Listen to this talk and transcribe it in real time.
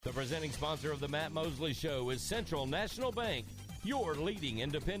The presenting sponsor of the Matt Mosley Show is Central National Bank, your leading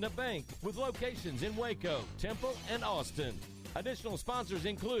independent bank with locations in Waco, Temple, and Austin. Additional sponsors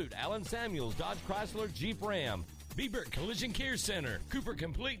include Allen Samuels, Dodge Chrysler, Jeep Ram, Biebert Collision Care Center, Cooper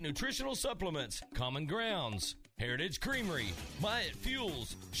Complete Nutritional Supplements, Common Grounds, Heritage Creamery, Myatt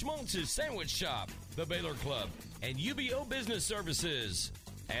Fuels, Schmaltz's Sandwich Shop, the Baylor Club, and UBO Business Services.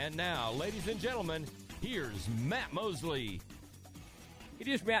 And now, ladies and gentlemen, here's Matt Mosley. It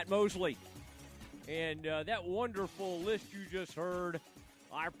is Matt Mosley. And that wonderful list you just heard,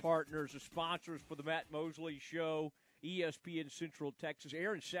 our partners, the sponsors for the Matt Mosley Show, ESPN Central Texas,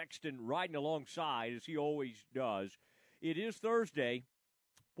 Aaron Sexton riding alongside, as he always does. It is Thursday.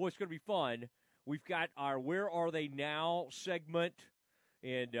 Boy, it's going to be fun. We've got our Where Are They Now segment,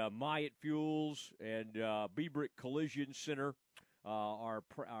 and Myatt Fuels and Biebert Collision Center are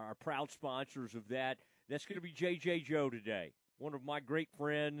proud sponsors of that. That's going to be J.J. Joe today, one of my great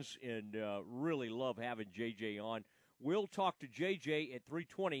friends, and really love having J.J. on. We'll talk to J.J. at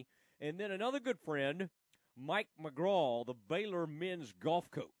 3:20, and then another good friend, Mike McGraw, the Baylor men's golf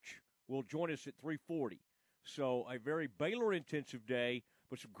coach, will join us at 3:40. So a very Baylor-intensive day,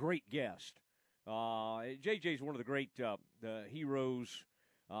 but some great guests. J.J. is one of the great heroes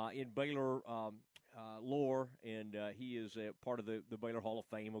in Baylor lore, and he is a part of the Baylor Hall of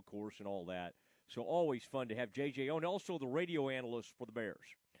Fame, of course, and all that. So always fun to have J.J. on, also the radio analyst for the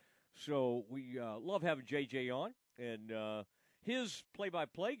Bears. So we love having J.J. on, and his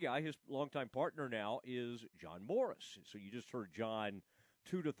play-by-play guy, his longtime partner now, is John Morris. So you just heard John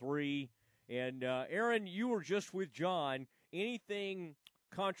 2 to 3. And, Aaron, you were just with John. Anything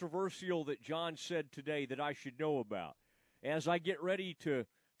controversial that John said today that I should know about? As I get ready to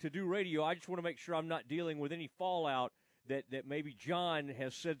do radio, I just want to make sure I'm not dealing with any fallout that maybe John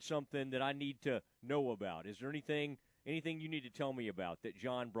has said something that I need to know about. Is there anything you need to tell me about that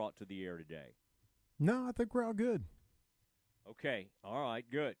John brought to the air today? No, I think we're all good. Okay. All right.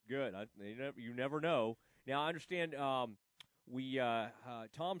 Good. You never know. Now, I understand Tom's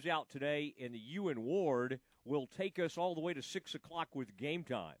out today, and the Ewan Ward will take us all the way to 6 o'clock with Game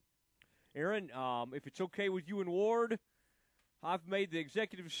Time. Aaron, if it's okay with you and Ward, I've made the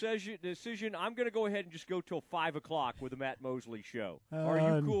executive decision. I'm going to go ahead and just go till 5 o'clock with the Matt Mosley Show. Are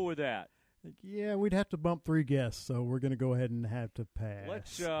you cool with that? Yeah, we'd have to bump 3 guests, so we're going to go ahead and have to pass.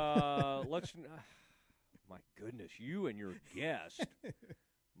 Let's. My goodness, you and your guest.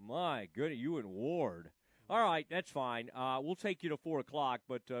 My goodness, you and Ward. All right, that's fine. We'll take you to 4 o'clock,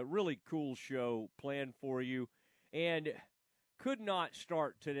 but really cool show planned for you. And could not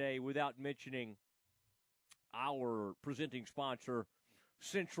start today without mentioning our presenting sponsor,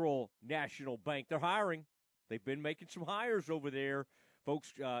 Central National Bank. They're hiring. They've been making some hires over there.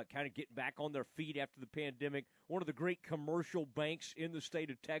 Folks kind of getting back on their feet after the pandemic. One of the great commercial banks in the state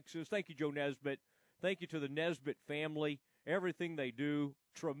of Texas. Thank you, Joe Nesbitt. Thank you to the Nesbitt family. Everything they do,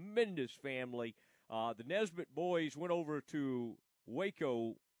 tremendous family. The Nesbitt boys went over to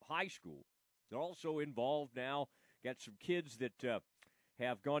Waco High School. They're also involved now. Got some kids that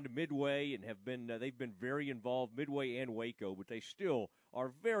have gone to Midway and they've been very involved, Midway and Waco, but they still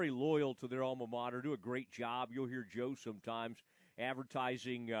are very loyal to their alma mater, do a great job. You'll hear Joe sometimes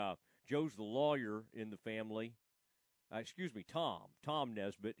advertising. Joe's the lawyer in the family. Tom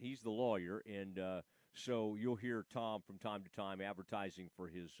Nesbitt. He's the lawyer, and so you'll hear Tom from time to time advertising for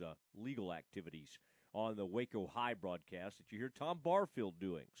his legal activities on the Waco High broadcast that you hear Tom Barfield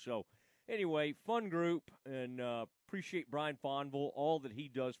doing. So anyway, fun group, and appreciate Brian Fonville, all that he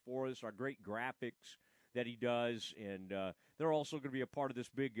does for us, our great graphics that he does, and they're also going to be a part of this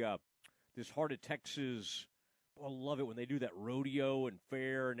big, this Heart of Texas. I love it when they do that rodeo and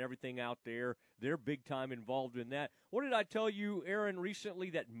fair and everything out there. They're big time involved in that. What did I tell you, Aaron,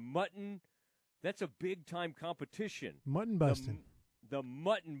 recently? That mutton, that's a big time competition. Mutton busting. The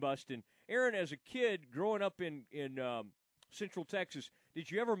mutton busting. Aaron, as a kid growing up in Central Texas,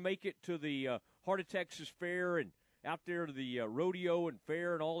 did you ever make it to the Heart of Texas Fair and out there to the rodeo and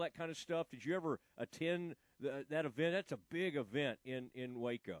fair and all that kind of stuff? Did you ever attend that event? That's a big event in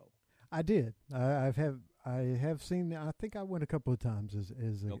Waco. I did. I have seen. I think I went a couple of times as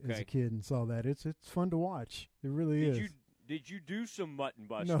a kid and saw that. It's fun to watch. It really is. Did you do some mutton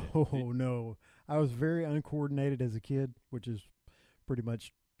busting? No. I was very uncoordinated as a kid, which is pretty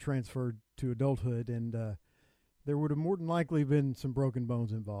much transferred to adulthood, and there would have more than likely been some broken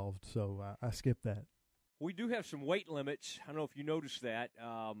bones involved. So I skipped that. We do have some weight limits. I don't know if you noticed that.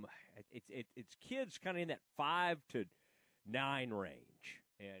 It's kids kind of in that 5 to 9 range.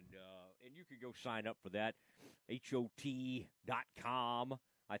 And you could go sign up for that. HOT.com,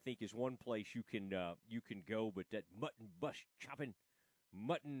 I think, is one place you can go. But that mutton bust chopping,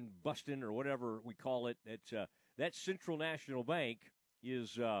 mutton busting or whatever we call it. That Central National Bank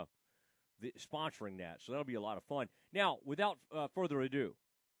is sponsoring that, so that'll be a lot of fun. Now, without further ado,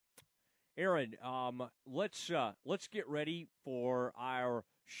 Aaron, let's get ready for our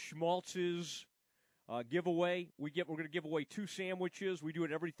Schmaltz's giveaway. We're going to give away 2 sandwiches. We do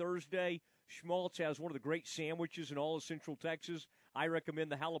it every Thursday. Schmaltz has one of the great sandwiches in all of Central Texas. I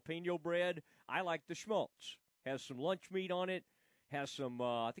recommend the jalapeno bread. I like the Schmaltz. Has some lunch meat on it. Has some,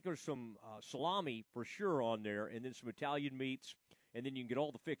 I think there's some salami for sure on there, and then some Italian meats, and then you can get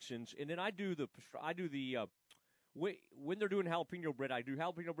all the fixings. And then I do the when they're doing jalapeno bread, I do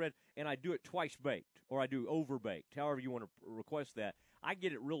jalapeno bread, and I do it twice baked, or I do over baked, however you want to request that. I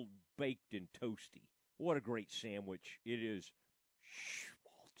get it real baked and toasty. What a great sandwich it is.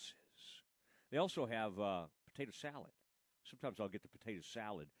 Schmaltz's. They also have potato salad. Sometimes I'll get the potato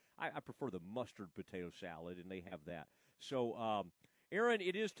salad. I prefer the mustard potato salad, and they have that. So, Aaron,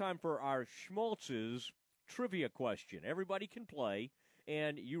 it is time for our Schmaltz's trivia question. Everybody can play,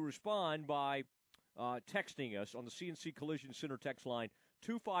 and you respond by texting us on the CNC Collision Center text line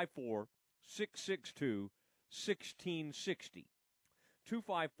 254-662-1660.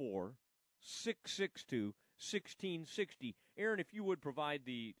 254-662-1660. Aaron, if you would provide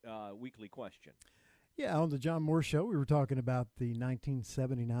the weekly question. Yeah, on the John Moore Show, we were talking about the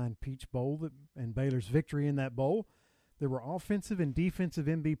 1979 Peach Bowl and Baylor's victory in that bowl. There were offensive and defensive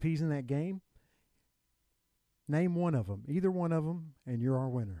MVPs in that game. Name one of them, either one of them, and you're our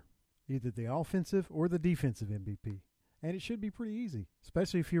winner. Either the offensive or the defensive MVP. And it should be pretty easy,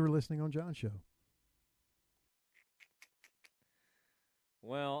 especially if you were listening on John's show.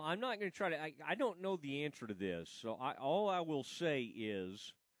 Well, I'm not going to try to – I don't know the answer to this. So all I will say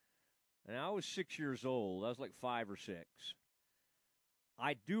is – and I was 6 years old. I was like 5 or 6.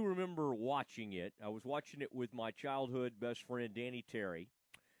 I do remember watching it. I was watching it with my childhood best friend, Danny Terry,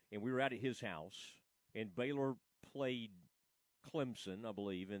 and we were out at his house. And Baylor played Clemson, I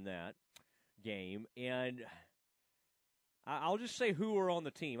believe, in that game. And I'll just say who are on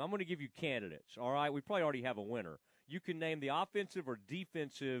the team. I'm going to give you candidates, all right? We probably already have a winner. You can name the offensive or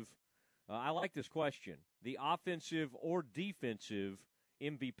defensive I like this question. The offensive or defensive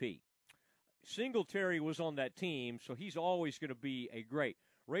MVP. Singletary was on that team, so he's always going to be a great.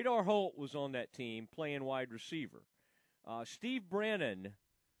 Radar Holt was on that team playing wide receiver. Steve Brannon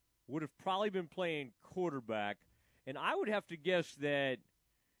would have probably been playing quarterback, and I would have to guess that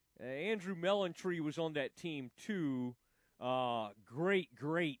Andrew Mellontree was on that team too. Great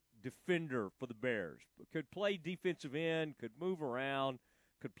defender for the Bears. Could play defensive end, could move around,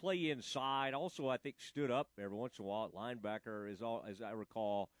 could play inside. Also, I think stood up every once in a while at linebacker, as I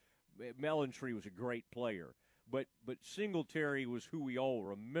recall. Mellontree was a great player, but Singletary was who we all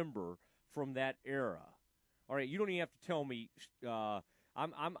remember from that era. All right, you don't even have to tell me.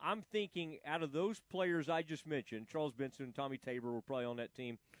 I'm thinking out of those players I just mentioned, Charles Benson and Tommy Tabor were probably on that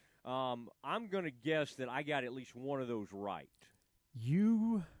team. I'm going to guess that I got at least one of those right.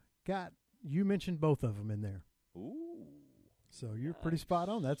 You mentioned both of them in there. Ooh. So you're pretty spot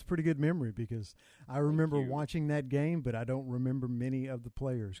on. That's pretty good memory because I remember watching that game, but I don't remember many of the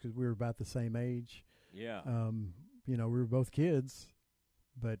players because we were about the same age. Yeah. We were both kids,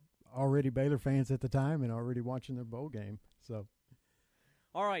 but already Baylor fans at the time and already watching their bowl game. So.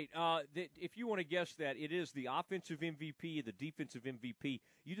 All right. If you want to guess that, it is the offensive MVP, the defensive MVP.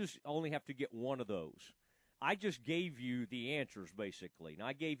 You just only have to get one of those. I just gave you the answers, basically. And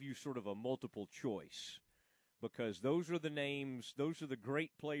I gave you sort of a multiple choice because those are the names, those are the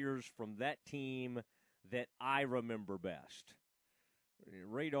great players from that team that I remember best.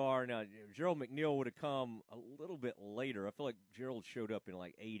 Radar, now, Gerald McNeil would have come a little bit later. I feel like Gerald showed up in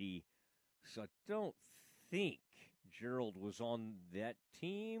like 80, so I don't think Gerald was on that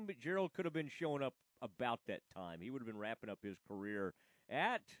team, but Gerald could have been showing up about that time. He would have been wrapping up his career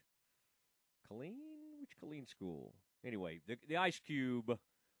at Killeen? Which Killeen school? Anyway, the Ice Cube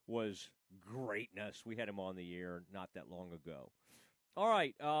was greatness. We had him on the air not that long ago. All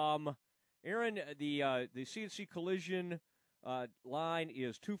right, Aaron, the CNC Collision line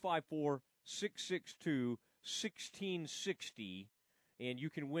is 254-662-1660, and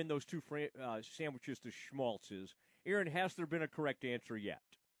you can win those two sandwiches to Schmaltz's. Aaron, has there been a correct answer yet?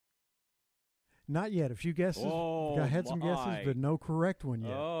 Not yet. A few guesses. I had some guesses, but no correct one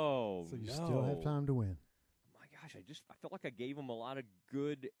yet. Oh, so you still have time to win. My gosh, I felt like I gave them a lot of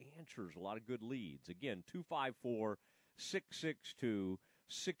good answers, a lot of good leads. Again,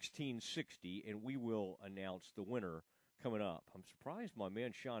 254-662-1660, and we will announce the winner coming up. I'm surprised my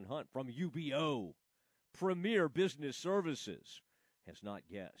man Sean Hunt from UBO, Premier Business Services, has not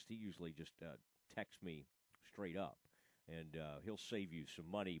guessed. He usually just texts me straight up. And he'll save you some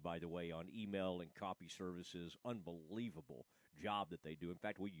money, by the way, on email and copy services. Unbelievable job that they do. In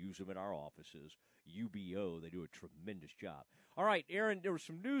fact, we use them in our offices. UBO, they do a tremendous job. All right, Aaron, there was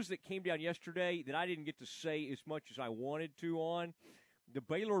some news that came down yesterday that I didn't get to say as much as I wanted to on. The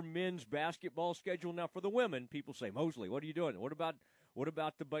Baylor men's basketball schedule. Now, for the women, people say, Mosley, what are you doing? What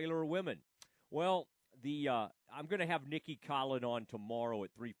about the Baylor women? Well, I'm going to have Nikki Collin on tomorrow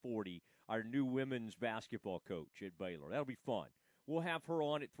at 3:40, our new women's basketball coach at Baylor. That'll be fun. We'll have her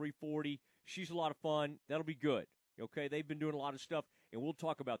on at 3:40. She's a lot of fun. That'll be good. Okay, they've been doing a lot of stuff, and we'll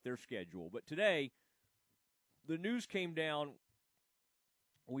talk about their schedule. But today, the news came down.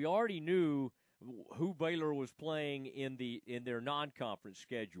 We already knew who Baylor was playing in their non-conference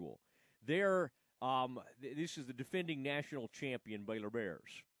schedule. This is the defending national champion Baylor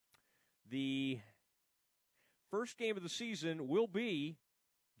Bears. The first game of the season will be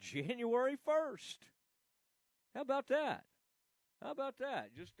January 1st. How about that?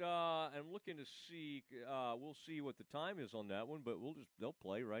 Just I'm looking to see. We'll see what the time is on that one, but they'll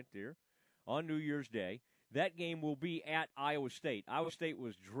play right there on New Year's Day. That game will be at Iowa State. Iowa State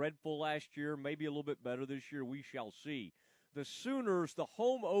was dreadful last year, maybe a little bit better this year. We shall see. The Sooners, the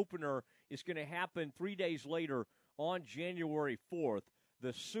home opener is going to happen 3 days later on January 4th.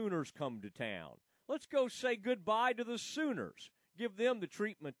 The Sooners come to town. Let's go say goodbye to the Sooners. Give them the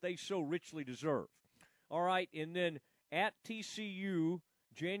treatment they so richly deserve. All right, and then at TCU,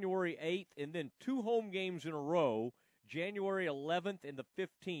 January 8th, and then 2 home games in a row, January 11th and the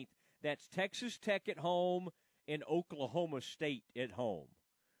 15th. That's Texas Tech at home and Oklahoma State at home.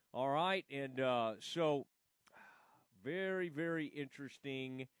 All right, and so very, very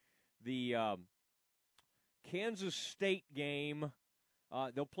interesting. The Kansas State game,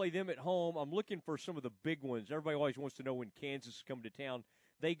 they'll play them at home. I'm looking for some of the big ones. Everybody always wants to know when Kansas is coming to town.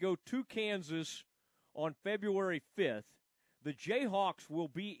 They go to Kansas on February 5th. The Jayhawks will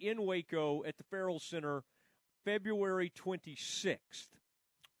be in Waco at the Farrell Center February 26th.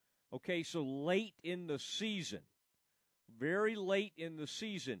 Okay, so late in the season, very late in the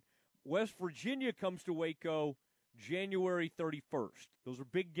season. West Virginia comes to Waco January 31st. Those are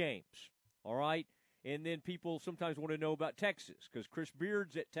big games, all right? And then people sometimes want to know about Texas because Chris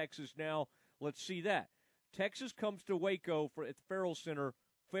Beard's at Texas now. Let's see that. Texas comes to Waco at the Farrell Center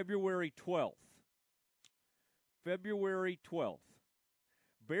February 12th. February 12th.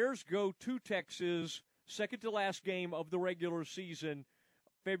 Bears go to Texas, second to last game of the regular season,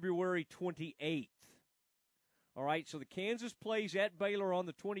 February 28th. All right, so the Kansas plays at Baylor on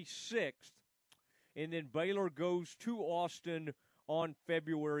the 26th, and then Baylor goes to Austin on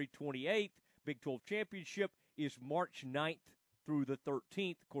February 28th. Big 12 Championship is March 9th through the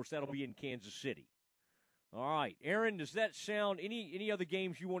 13th. Of course, that'll be in Kansas City. All right, Aaron, does that sound any other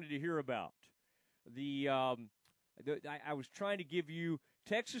games you wanted to hear about? I was trying to give you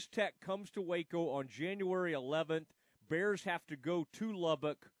Texas Tech comes to Waco on January 11th. Bears have to go to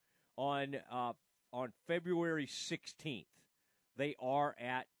Lubbock on February 16th. They are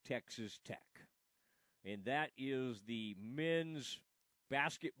at Texas Tech. And that is the men's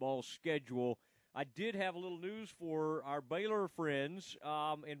basketball schedule. I did have a little news for our Baylor friends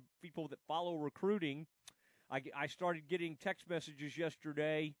and people that follow recruiting. I started getting text messages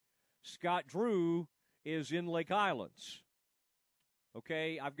yesterday. Scott Drew is in Lake Highlands.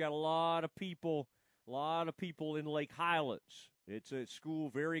 Okay, I've got a lot of people in Lake Highlands. It's a school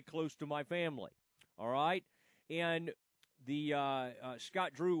very close to my family. All right, and the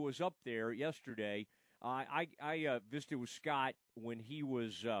Scott Drew was up there yesterday. I visited with Scott when he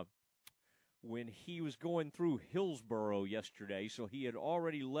was going through Hillsboro yesterday, so he had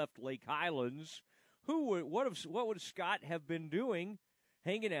already left Lake Highlands. What would Scott have been doing,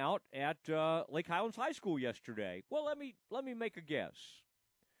 hanging out at Lake Highlands High School yesterday? Well, let me make a guess.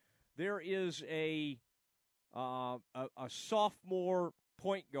 There is a sophomore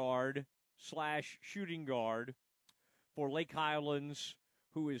point guard / shooting guard for Lake Highlands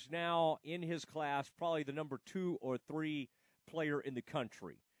who is now in his class, probably the number 2 or 3 player in the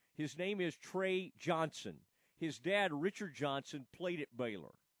country. His name is Trey Johnson. His dad, Richard Johnson, played at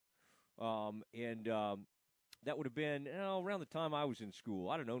Baylor. That would have been around the time I was in school.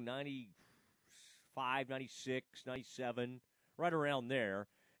 I don't know, 95, 96, 97, right around there.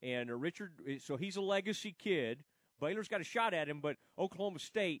 And Richard, so he's a legacy kid. Baylor's got a shot at him, but Oklahoma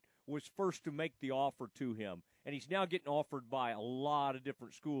State was first to make the offer to him. And he's now getting offered by a lot of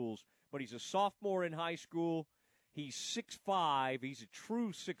different schools. But he's a sophomore in high school. He's 6'5". He's a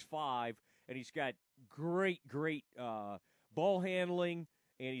true 6'5", and he's got great ball handling,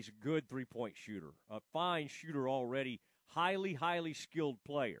 and he's a good three-point shooter. A fine shooter already, highly skilled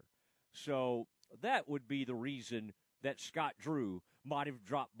player. So that would be the reason that Scott Drew might have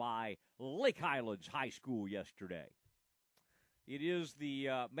dropped by Lake Highlands High School yesterday. It is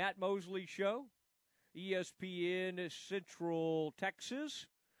the Matt Mosley Show, ESPN Central Texas.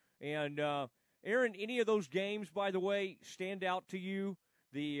 And, Aaron, any of those games, by the way, stand out to you?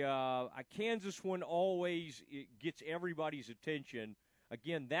 The Kansas one always gets everybody's attention.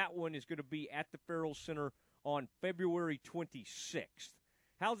 Again, that one is going to be at the Farrell Center on February 26th.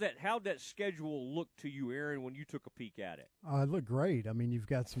 How'd that schedule look to you, Aaron, when you took a peek at it? It looked great. I mean, you've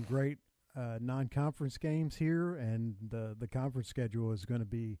got some great non-conference games here, and the conference schedule is going to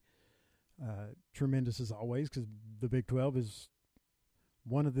be tremendous as always, because the Big 12 is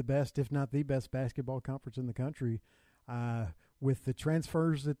one of the best, if not the best, basketball conference in the country. With the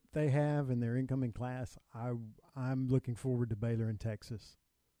transfers that they have in their incoming class, I'm looking forward to Baylor and Texas.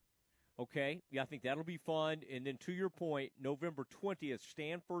 Okay, yeah, I think that'll be fun. And then to your point, November 20th,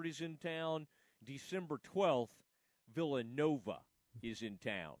 Stanford is in town. December 12th, Villanova is in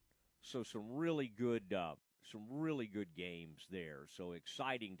town. So some really good games there. So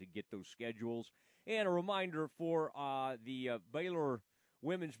exciting to get those schedules. And a reminder for the Baylor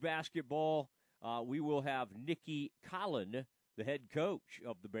women's basketball, we will have Nikki Collin, the head coach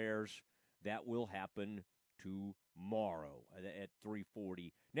of the Bears. That will happen tomorrow at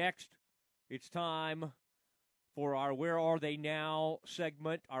 3:40. Next, it's time for our Where Are They Now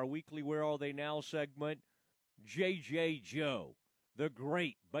segment, our weekly Where Are They Now segment. J.J. Joe, the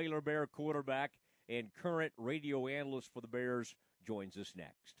great Baylor Bear quarterback and current radio analyst for the Bears, joins us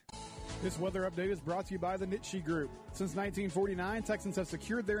next. This weather update is brought to you by the Nitsche Group. Since 1949, Texans have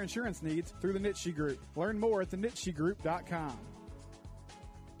secured their insurance needs through the Nitsche Group. Learn more at thenitschegroup.com.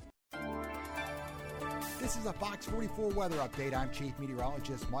 This is a Fox 44 weather update. I'm Chief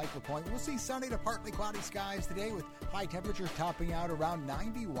Meteorologist Mike LaPointe. We'll see sunny to partly cloudy skies today with high temperatures topping out around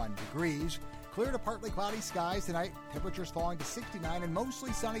 91 degrees. Clear to partly cloudy skies tonight. Temperatures falling to 69 and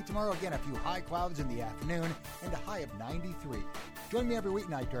mostly sunny tomorrow. Again, a few high clouds in the afternoon and a high of 93. Join me every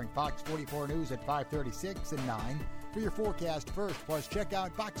weeknight during Fox 44 News at 5:36 and 9 for your forecast first. Plus, check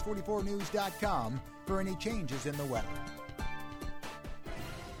out fox44news.com for any changes in the weather.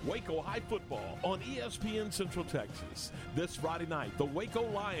 Waco High football on ESPN Central Texas. This Friday night, the Waco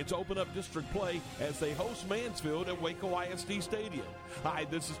Lions open up district play as they host Mansfield at Waco ISD Stadium. Hi,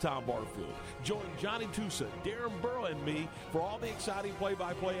 this is Tom Barfield. Join Johnny Tusa, Darren Burrow, and me for all the exciting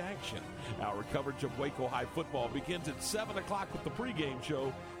play-by-play action. Our coverage of Waco High football begins at 7 o'clock with the pregame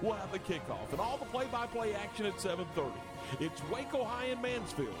show. We'll have the kickoff and all the play-by-play action at 7:30. It's Waco High in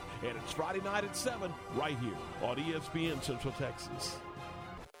Mansfield, and it's Friday night at 7 right here on ESPN Central Texas.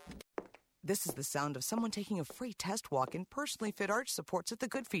 This is the sound of someone taking a free test walk in personally fit arch supports at the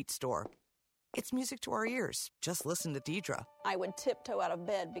Good Feet store. It's music to our ears. Just listen to Deidre. I would tiptoe out of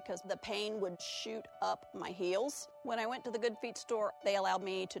bed because the pain would shoot up my heels. When I went to the Good Feet store, they allowed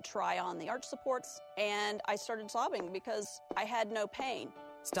me to try on the arch supports, and I started sobbing because I had no pain.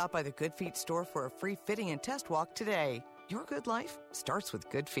 Stop by the Good Feet store for a free fitting and test walk today. Your good life starts with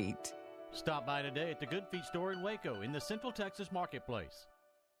Good Feet. Stop by today at the Good Feet store in Waco in the Central Texas Marketplace.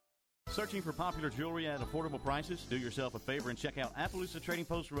 Searching for popular jewelry at affordable prices? Do yourself a favor and check out Appaloosa Trading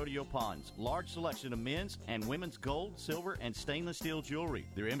Post Rodeo Ponds. Large selection of men's and women's gold, silver, and stainless steel jewelry.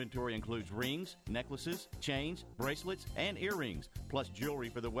 Their inventory includes rings, necklaces, chains, bracelets, and earrings, plus jewelry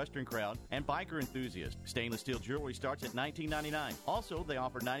for the Western crowd and biker enthusiasts. Stainless steel jewelry starts at $19.99. Also, they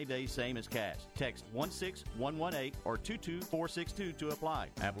offer 90 days same as cash. Text 16118 or 22462 to apply.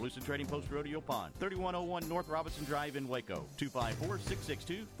 Appaloosa Trading Post Rodeo Pond, 3101 North Robinson Drive in Waco,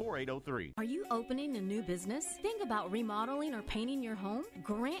 254-662-4803. Are you opening a new business? Think about remodeling or painting your home?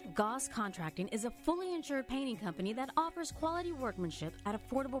 Grant Goss Contracting is a fully insured painting company that offers quality workmanship at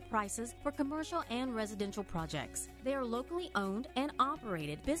affordable prices for commercial and residential projects. They are locally owned and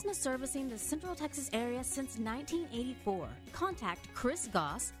operated, business servicing the Central Texas area since 1984. Contact Chris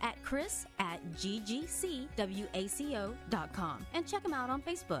Goss at chris@ggcwaco.com and check him out on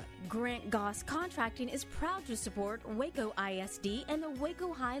Facebook. Grant Goss Contracting is proud to support Waco ISD and the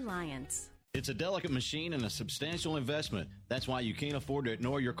Waco High Lions. It's a delicate machine and a substantial investment. That's why you can't afford to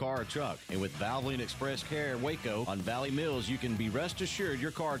ignore your car or truck. And with Valvoline Express Care Waco on Valley Mills, you can be rest assured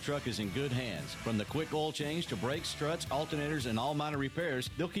your car or truck is in good hands. From the quick oil change to brakes, struts, alternators, and all minor repairs,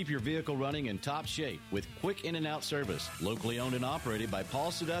 they'll keep your vehicle running in top shape with quick in and out service. Locally owned and operated by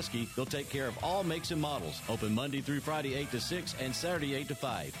Paul Sadusky, they'll take care of all makes and models. Open Monday through Friday 8 to 6 and Saturday 8 to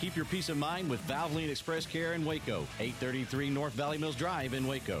 5. Keep your peace of mind with Valvoline Express Care in Waco, 833 North Valley Mills Drive in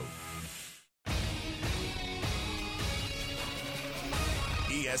Waco.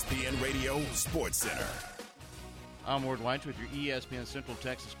 ESPN Radio Sports Center. I'm Ward Weitz with your ESPN Central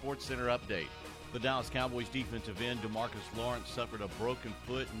Texas Sports Center update. The Dallas Cowboys defensive end DeMarcus Lawrence suffered a broken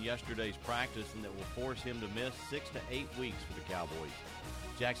foot in yesterday's practice, and that will force him to miss 6 to 8 weeks for the Cowboys.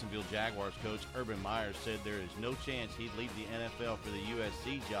 Jacksonville Jaguars coach Urban Meyer said there is no chance he'd leave the NFL for the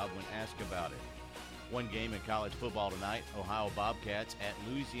USC job when asked about it. One game in college football tonight, Ohio Bobcats at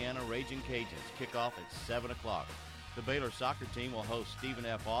Louisiana Raging Cajuns. Kickoff at 7 o'clock. The Baylor soccer team will host Stephen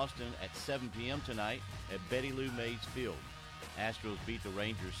F. Austin at 7 p.m. tonight at Betty Lou Mays Field. Astros beat the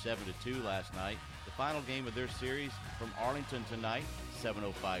Rangers 7-2 last night. The final game of their series from Arlington tonight,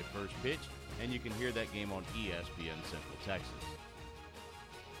 7:05 first pitch, and you can hear that game on ESPN Central Texas.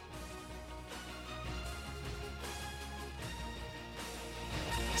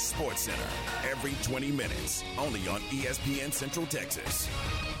 Sports Center, every 20 minutes, only on ESPN Central Texas.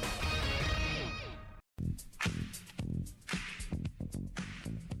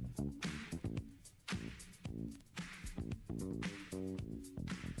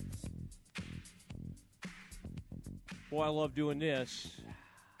 Boy, I love doing this.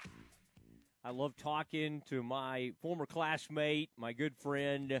 I love talking to my former classmate, my good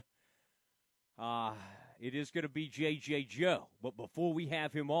friend. It is going to be J.J. Joe. But before we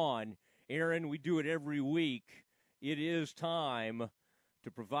have him on, Aaron, we do it every week. It is time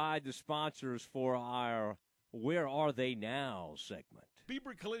to provide the sponsors for our Where Are They Now segment.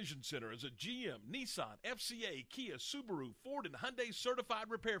 Bieber Collision Center is a GM, Nissan, FCA, Kia, Subaru, Ford, and Hyundai certified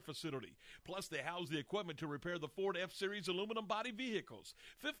repair facility. Plus, they house the equipment to repair the Ford F-Series aluminum body vehicles.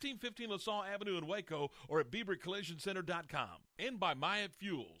 1515 LaSalle Avenue in Waco or at BieberCollisionCenter.com. And by Myatt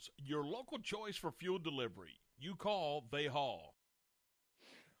Fuels, your local choice for fuel delivery. You call, they haul.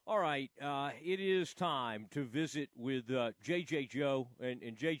 All right, it is time to visit with J.J. Joe.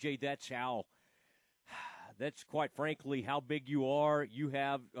 And J.J., that's quite frankly how big you are. You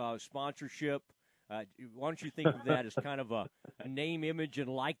have sponsorship. Why don't you think of that as kind of a name, image, and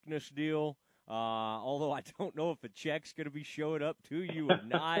likeness deal? Although I don't know if a check's going to be showing up to you or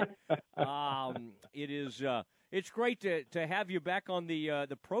not. It's great to have you back on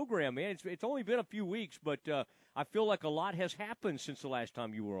the program, man. It's only been a few weeks, but I feel like a lot has happened since the last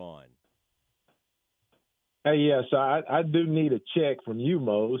time you were on. Hey, yeah, so I do need a check from you,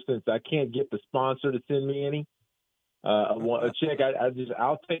 Mo, since I can't get the sponsor to send me any. A check,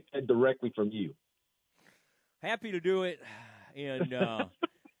 I'll take that directly from you. Happy to do it, and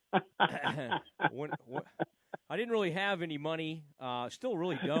when I didn't really have any money, still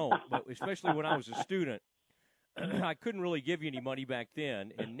really don't, but especially when I was a student, I couldn't really give you any money back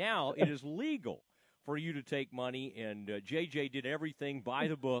then, and now it is legal for you to take money, and JJ did everything by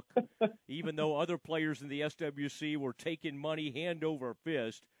the book, even though other players in the SWC were taking money hand over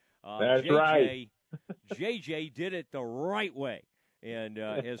fist. That's right. JJ did it the right way, and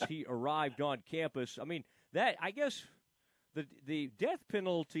as he arrived on campus, I mean, I guess the death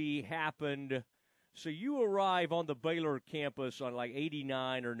penalty happened, so you arrive on the Baylor campus on like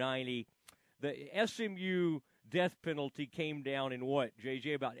 89 or 90. The SMU death penalty came down in what,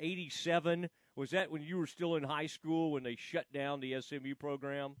 JJ, about 87? Was that when you were still in high school when they shut down the SMU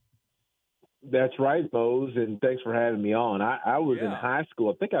program? That's right, Bose, and thanks for having me on. I was in high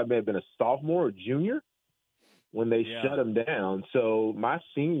school. I think I may have been a sophomore or junior when they shut them down. So my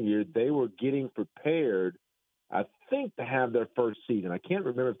senior year, they were getting prepared, I think, to have their first season. I can't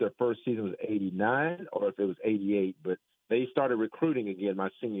remember if their first season was 89 or if it was 88, but they started recruiting again my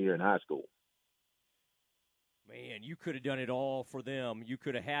senior year in high school. Man, you could have done it all for them. You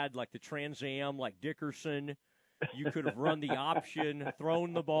could have had, like, the Trans Am, like Dickerson. You could have run the option,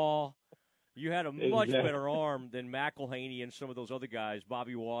 thrown the ball. You had a much better arm than McElhaney and some of those other guys,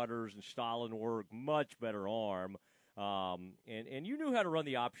 Bobby Waters and Stahlenwerk, much better arm. And you knew how to run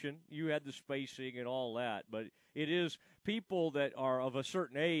the option. You had the spacing and all that. But it is people that are of a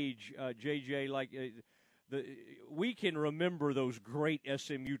certain age, JJ, like we can remember those great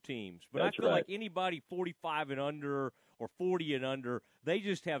SMU teams. But I feel like anybody 45 and under or 40 and under, they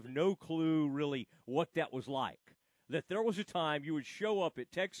just have no clue really what that was like. That there was a time you would show up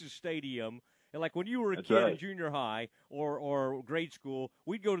at Texas Stadium, and like when you were a kid in junior high or grade school,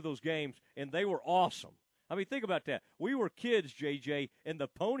 we'd go to those games, and they were awesome. I mean, think about that. We were kids, JJ, and the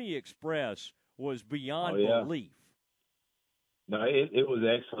Pony Express was beyond belief. No, it was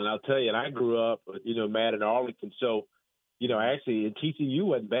excellent. I'll tell you, and I grew up, Matt, in Arlington. So, actually, TCU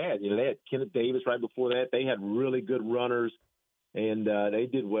wasn't bad. They had Kenneth Davis right before that. They had really good runners, and they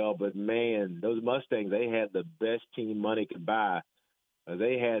did well. But, man, those Mustangs, they had the best team money could buy.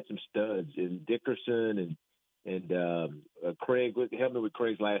 They had some studs in Dickerson and Craig. Help me with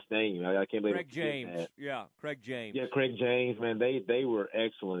Craig's last name. I can't believe Craig James. That. Yeah, Craig James. Yeah, Craig James, man. They were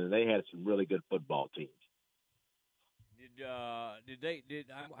excellent, and they had some really good football teams.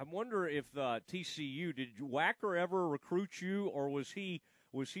 I wonder if TCU, did Wacker ever recruit you, or was he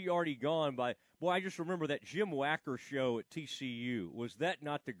already gone by? Boy, I just remember that Jim Wacker show at TCU. Was that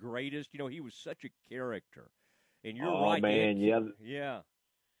not the greatest? You know, he was such a character. And you're right. Man, yeah.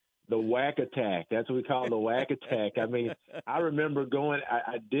 The whack attack. That's what we call the whack attack. I mean, I remember going.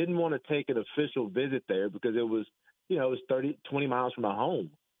 I didn't want to take an official visit there because it was 20 miles from my home.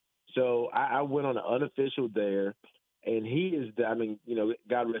 So I went on an unofficial there, and he is.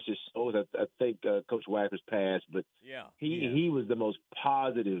 God rest his soul. I think Coach Wacker's passed, but he was the most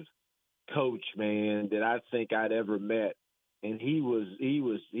positive coach, man, that I think I'd ever met, and he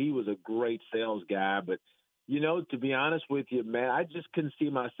was a great sales guy. But to be honest with you, man, I just couldn't see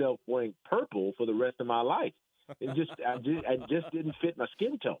myself wearing purple for the rest of my life. I just didn't fit my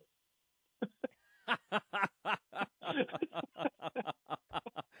skin tone.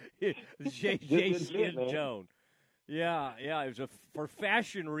 JJ skin tone. Yeah, it was for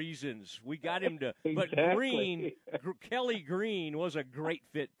fashion reasons. We got him to, exactly. But Kelly Green was a great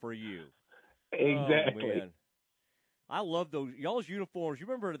fit for you. Exactly. Oh, man. I love those y'all's uniforms. You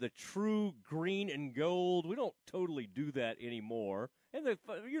remember the true green and gold? We don't totally do that anymore, and the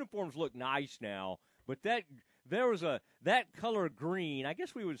uniforms look nice now. But that color green. I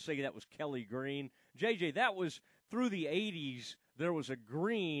guess we would say that was Kelly Green. JJ, that was through the 80s. There was a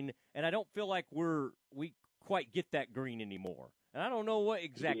green, and I don't feel like we quite get that green anymore. And I don't know what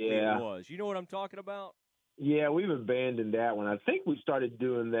exactly it was. You know what I'm talking about? Yeah, we've abandoned that one. I think we started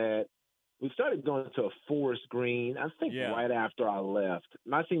doing that. We started going to a forest green, I think, right after I left.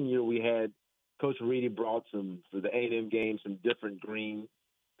 My senior year, we had Coach Reedy brought for the A&M game, some different green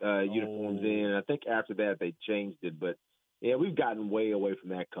uniforms in. I think after that they changed it. But, yeah, we've gotten way away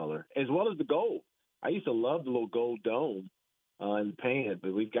from that color, as well as the gold. I used to love the little gold dome in the pants,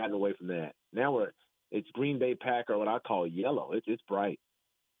 but we've gotten away from that. Now it's Green Bay Packer, what I call yellow. It's bright.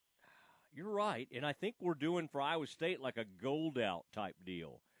 You're right, and I think we're doing for Iowa State like a gold out type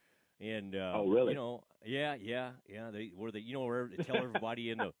deal. And oh, really? Yeah. Where they tell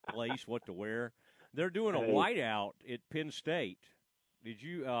everybody in the place what to wear. They're doing a whiteout at Penn State. Did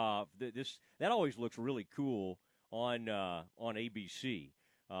you? That always looks really cool on ABC.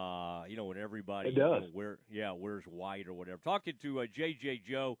 When everybody wears white or whatever. Talking to JJ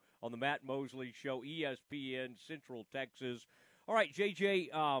Joe on the Matt Mosley Show, ESPN Central Texas. All right, JJ.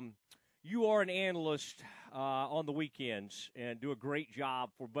 You are an analyst on the weekends and do a great job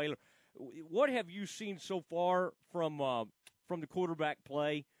for Baylor. What have you seen so far from the quarterback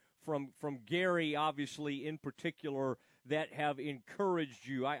play, from Gary, obviously in particular, that have encouraged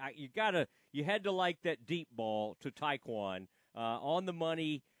you? You had to like that deep ball to Taekwon on the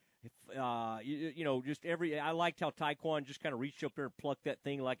money. I liked how Taekwon just kind of reached up there and plucked that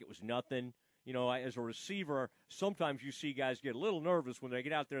thing like it was nothing. As a receiver, sometimes you see guys get a little nervous when they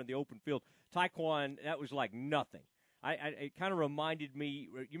get out there in the open field. Taekwon, that was like nothing. It kind of reminded me,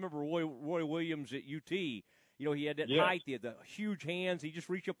 you remember Roy Williams at UT? He had that height, he had the huge hands. He just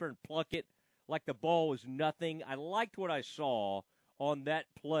reached up there and pluck it like the ball was nothing. I liked what I saw on that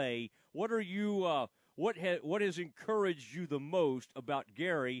play. What are you? What has encouraged you the most about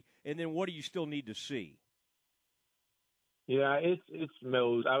Gary, and then what do you still need to see? Yeah, it's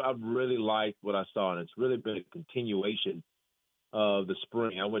Mose. I really liked what I saw, and it's really been a continuation of the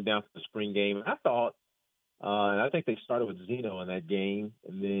spring. I went down to the spring game, and I thought, and I think they started with Zeno in that game,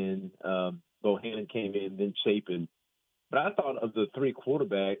 and then Bohannon came in, then Chapin. But I thought of the three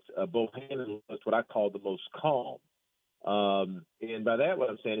quarterbacks, Bohannon was what I call the most calm. And by that, what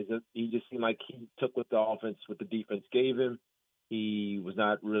I'm saying is that he just seemed like he took what the defense gave him. He was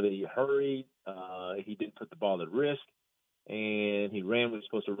not really hurried. He didn't put the ball at risk. And he ran when he was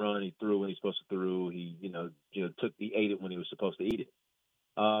supposed to run. He threw when he was supposed to throw. He, he ate it when he was supposed to eat it.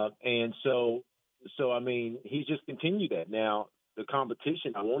 And so I mean, he's just continued that. Now, the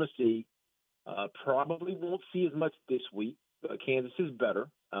competition I want to see probably won't see as much this week. Kansas is better.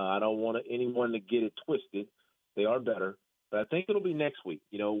 I don't want anyone to get it twisted. They are better. But I think it'll be next week.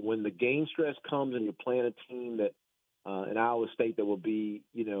 When the game stress comes and you're playing a team that in Iowa State that will be,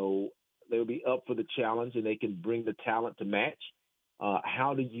 they'll be up for the challenge and they can bring the talent to match.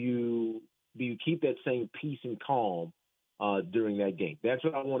 How do you keep that same peace and calm during that game? That's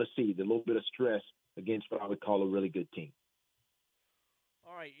what I want to see, the little bit of stress against what I would call a really good team.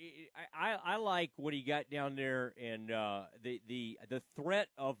 All right. I like what he got down there, and the threat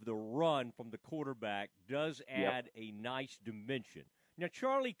of the run from the quarterback does add a nice dimension. Now,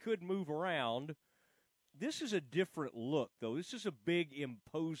 Charlie could move around. This is a different look, though. This is a big,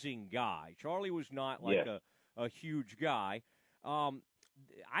 imposing guy. Charlie was not like a huge guy.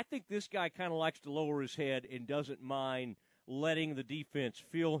 I think this guy kind of likes to lower his head and doesn't mind letting the defense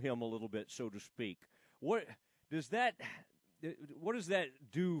feel him a little bit, so to speak. What does that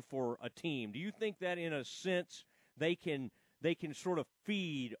do for a team? Do you think that, in a sense, they can sort of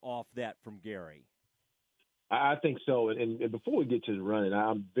feed off that from Gary? I think so. And before we get to the running,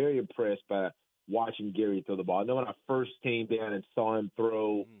 I'm very impressed by watching Gary throw the ball. I know when I first came down and saw him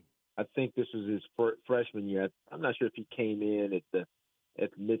throw, I think this was his freshman year. I'm not sure if he came in at the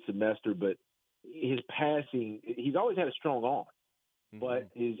mid-semester, but his passing, he's always had a strong arm, but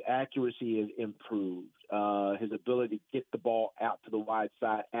his accuracy has improved. His ability to get the ball out to the wide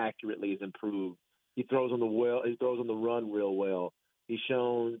side accurately has improved. He throws on the run real well. He's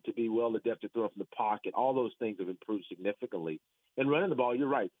shown to be well adept at throwing from the pocket. All those things have improved significantly. And running the ball, you're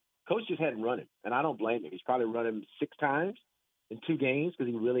right. Coach just hadn't run him, and I don't blame him. He's probably run him 6 times in 2 games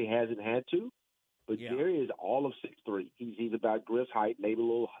because he really hasn't had to. But Gary is all of 6'3". He's about Griff's height, maybe a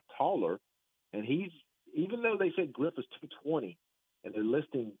little taller. And even though they said Griff is 220, and they're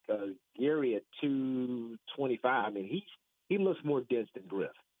listing Gary at 225, I mean, he looks more dense than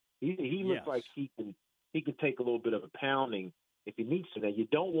Griff. He looks like he can take a little bit of a pounding if he needs to. Now, you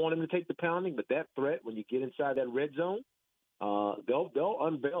don't want him to take the pounding, but that threat, when you get inside that red zone, they'll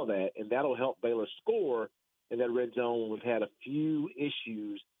unveil that, and that'll help Baylor score in that red zone when we've had a few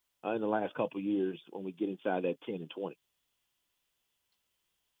issues in the last couple of years when we get inside that 10 and 20.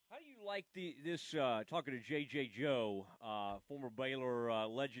 How do you like this talking to J.J. Joe, former Baylor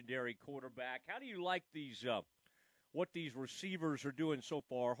legendary quarterback, how do you like these what these receivers are doing so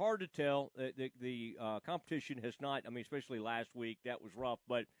far? Hard to tell. The competition has not, I mean, especially last week, that was rough,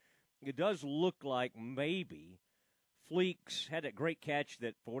 but it does look like maybe Fleeks had a great catch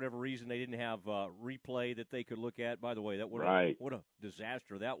that, for whatever reason, they didn't have replay that they could look at. By the way, what a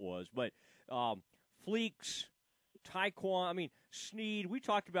disaster that was. But Fleeks, Taekwon, I mean, Sneed, we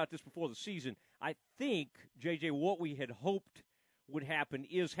talked about this before the season. I think, JJ, what we had hoped would happen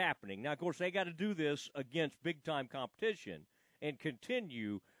is happening. Now, of course, they got to do this against big-time competition and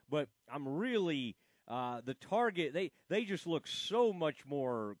continue, but I'm really the target. They just look so much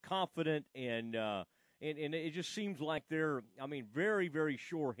more confident, and it just seems like they're, I mean, very, very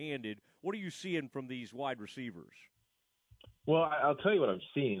sure-handed. What are you seeing from these wide receivers? Well, I'll tell you what I'm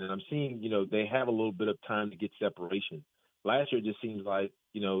seeing, and I'm seeing, they have a little bit of time to get separation. Last year it just seems like,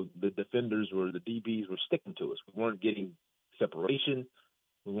 the defenders or the DBs were sticking to us. We weren't getting separation.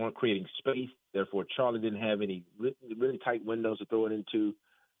 We weren't creating space. Therefore, Charlie didn't have any really tight windows to throw it into.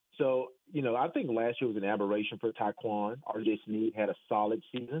 So, I think last year was an aberration for Taekwon. R.J. Sneed had a solid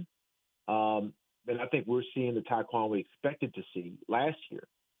season. And I think we're seeing the Taekwon we expected to see last year.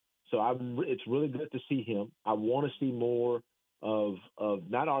 So it's really good to see him. I want to see more of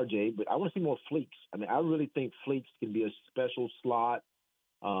not RJ, but I want to see more Fleeks. I mean, I really think Fleeks can be a special slot,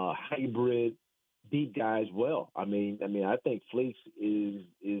 hybrid, deep guy as well. I mean, I think Fleeks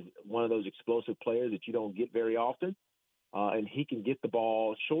is one of those explosive players that you don't get very often, and he can get the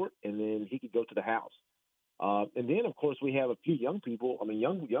ball short, and then he could go to the house. And then, of course, we have a few young people. I mean,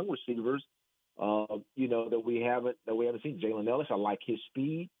 young receivers. That we haven't seen. Jalen Ellis, I like his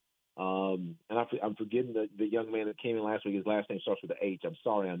speed. And I'm forgetting the young man that came in last week. His last name starts with an H. I'm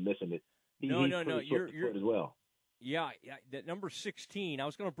sorry, I'm missing it. No, you're as well. Yeah, that number 16. I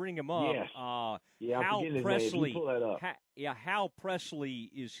was going to bring him up. Yes. Hal Presley. Pull that up. Hal Presley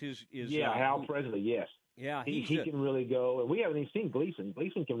is his. Hal Presley. Yes. Yeah, he can really go. And we haven't even seen Gleason.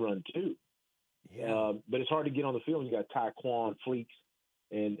 Gleason can run too. Yeah. But it's hard to get on the field when you got Taekwon, Fleeks,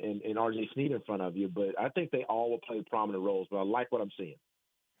 and R.J. Sneed in front of you. But I think they all will play prominent roles. But I like what I'm seeing.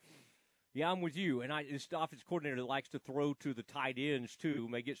 Yeah, I'm with you. And this offensive coordinator that likes to throw to the tight ends, too,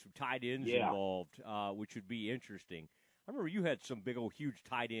 may get some tight ends involved, which would be interesting. I remember you had some big old huge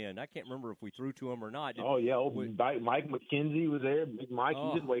tight end. I can't remember if we threw to him or not. Mike McKenzie was there. Big Mike,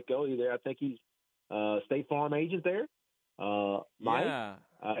 he's in Waco. He's there. I think he's State Farm agent there. Mike. Yeah.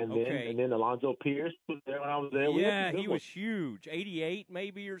 And then Alonzo Pierce was there when I was there. Yeah, he was huge. 88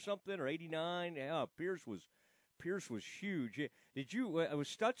 maybe or something, or 89. Yeah, Pierce was huge. Did you was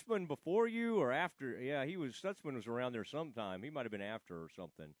Stutzman before you or after? Yeah, Stutzman was around there sometime. He might have been after or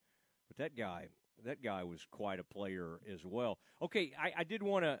something. But that guy was quite a player as well. Okay, I did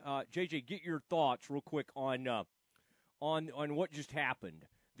want to JJ get your thoughts real quick on what just happened.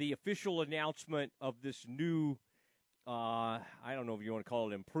 The official announcement of this new I don't know if you want to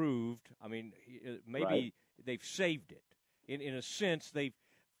call it improved. I mean, maybe they've saved it. In a sense,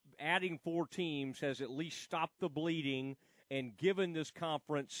 adding 4 teams has at least stopped the bleeding and given this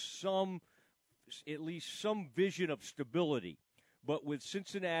conference at least some vision of stability. But with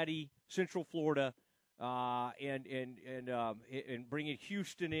Cincinnati, Central Florida, and bringing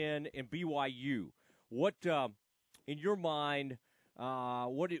Houston in and BYU. What, in your mind,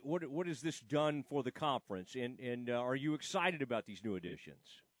 what has this done for the conference? And are you excited about these new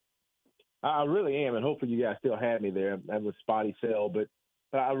additions? I really am, and hopefully you guys still have me there. That was spotty sell, but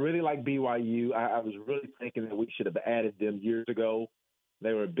I really like BYU. I was really thinking that we should have added them years ago.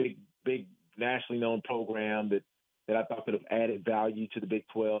 They were a big nationally known program that I thought could have added value to the Big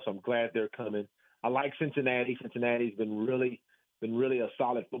 12, so I'm glad they're coming. I like Cincinnati. Cincinnati's been really a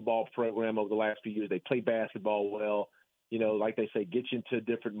solid football program over the last few years. They play basketball well. You know, like they say, get you into a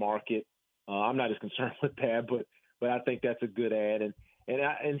different market. I'm not as concerned with that, but I think that's a good add.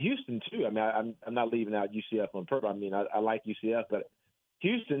 And Houston too. I mean, I'm not leaving out UCF on purpose. I mean, I like UCF, but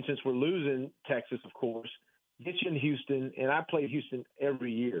Houston, since we're losing Texas, of course, get you in Houston. And I play Houston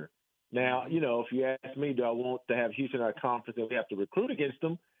every year. Now, you know, if you ask me, do I want to have Houston in our conference and we have to recruit against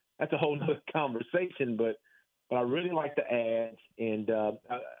them? That's a whole nother conversation. But I really like the ads. And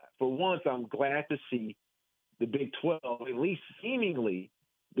for once, I'm glad to see the Big 12 at least seemingly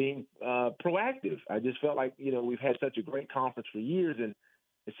being proactive. I just felt like, you know, we've had such a great conference for years, and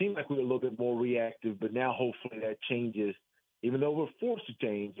it seemed like we were a little bit more reactive, but now hopefully that changes, even though we're forced to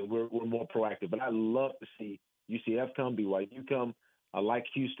change and we're more proactive. But I love to see UCF come, BYU come. I like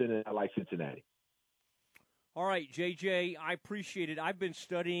Houston, and I like Cincinnati. All right, JJ, I appreciate it. I've been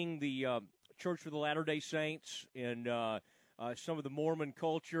studying the Church of the Latter-day Saints and some of the Mormon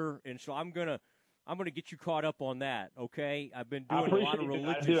culture, and so I'm gonna get you caught up on that, okay? I've been doing a lot of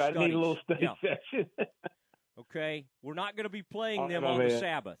religious studies. I need a little study session. Okay? We're not going to be playing them on the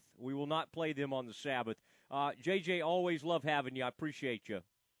Sabbath. We will not play them on the Sabbath. JJ, always love having you. I appreciate you.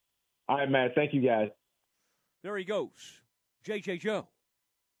 All right, Matt. Thank you, guys. There he goes. JJ Joe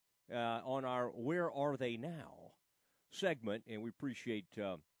on our Where Are They Now segment, and we appreciate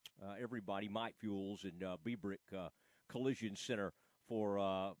everybody, Mike Fuels and Bebrick Collision Center,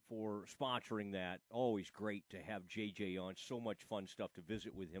 for sponsoring that. Always great to have JJ on. So much fun stuff to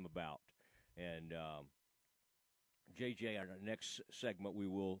visit with him about. And JJ, on our next segment, we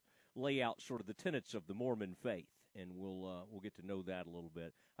will lay out sort of the tenets of the Mormon faith, and we'll get to know that a little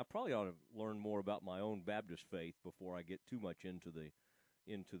bit. I probably ought to learn more about my own Baptist faith before I get too much into the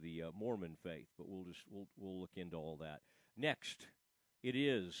Mormon faith, but we'll look into all that. Next, it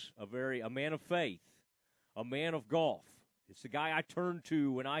is a man of faith, a man of golf. It's the guy I turn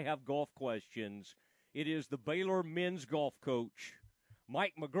to when I have golf questions. It is the Baylor men's golf coach,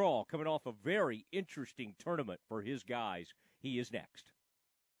 Mike McGraw, coming off a very interesting tournament for his guys. He is next.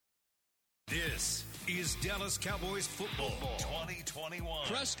 This is Dallas Cowboys football 2021.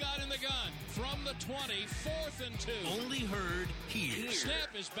 Prescott in the gun from the 20, 4th and 2. Only heard here.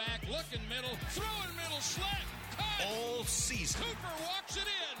 Snap is back, looking middle, throwing middle, slant, cut. All season. Cooper walks it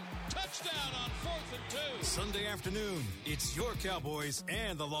in. Touchdown on 4th and 2. Sunday afternoon, it's your Cowboys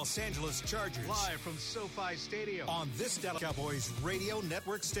and the Los Angeles Chargers. Live from SoFi Stadium. On this Dallas Cowboys radio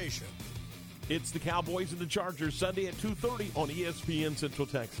network station. It's the Cowboys and the Chargers Sunday at 2:30 on ESPN Central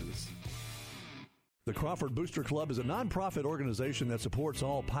Texas. The Crawford Booster Club is a nonprofit organization that supports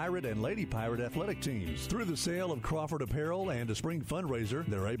all Pirate and Lady Pirate athletic teams. Through the sale of Crawford apparel and a spring fundraiser,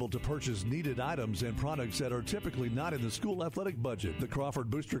 they're able to purchase needed items and products that are typically not in the school athletic budget. The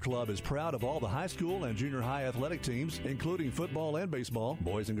Crawford Booster Club is proud of all the high school and junior high athletic teams, including football and baseball,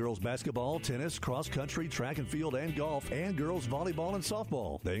 boys and girls basketball, tennis, cross country, track and field, and golf, and girls volleyball and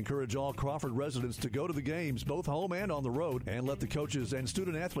softball. They encourage all Crawford residents to go to the games, both home and on the road, and let the coaches and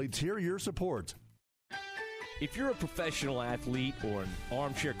student athletes hear your support. If you're a professional athlete or an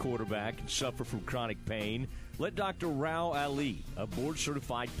armchair quarterback and suffer from chronic pain, let Dr. Rao Ali, a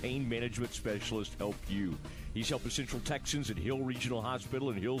board-certified pain management specialist, help you. He's helping Central Texans at Hill Regional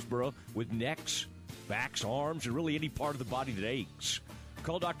Hospital in Hillsboro with necks, backs, arms, and really any part of the body that aches.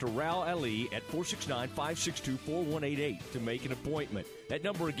 Call Dr. Rao Ali at 469-562-4188 to make an appointment. That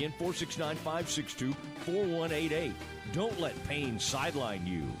number again, 469-562-4188. Don't let pain sideline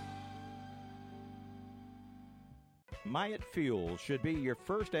you. Myatt Fuels should be your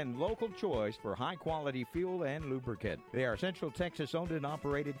first and local choice for high-quality fuel and lubricant. They are Central Texas owned and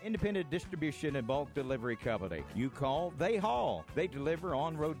operated independent distribution and bulk delivery company. You call, they haul. They deliver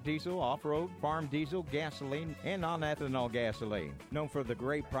on-road diesel, off-road, farm diesel, gasoline, and non-ethanol gasoline. Known for the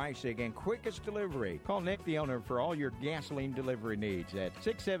great pricing and quickest delivery. Call Nick, the owner, for all your gasoline delivery needs at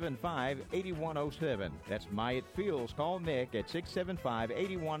 675-8107. That's Myatt Fuels. Call Nick at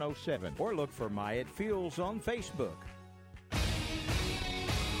 675-8107 or look for Myatt Fuels on Facebook.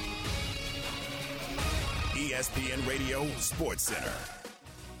 ESPN Radio Sports Center.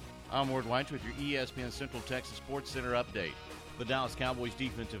 I'm Ward Weitz with your ESPN Central Texas Sports Center update. The Dallas Cowboys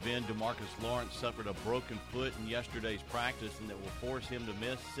defensive end DeMarcus Lawrence suffered a broken foot in yesterday's practice, and that will force him to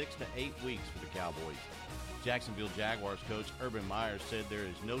miss 6 to 8 weeks for the Cowboys. Jacksonville Jaguars coach Urban Meyer said there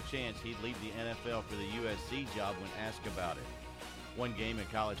is no chance he'd leave the NFL for the USC job when asked about it. One game in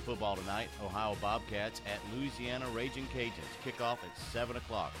college football tonight, Ohio Bobcats at Louisiana Raging Cajuns. Kickoff at 7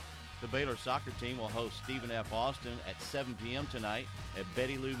 o'clock. The Baylor soccer team will host Stephen F. Austin at 7 p.m. tonight at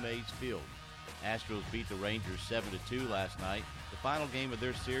Betty Lou Mays Field. Astros beat the Rangers 7-2 last night. The final game of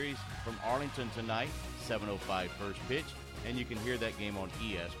their series from Arlington tonight, 7:05 first pitch, and you can hear that game on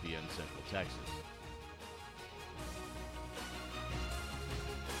ESPN Central Texas.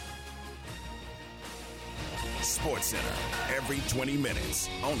 Sports Center, every 20 minutes,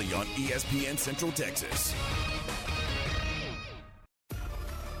 only on ESPN Central Texas.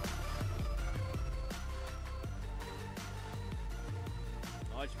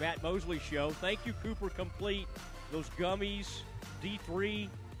 Oh, it's Matt Mosley Show. Thank you, Cooper Complete. Those gummies, D3,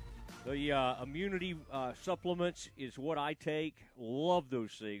 the immunity supplements is what I take. Love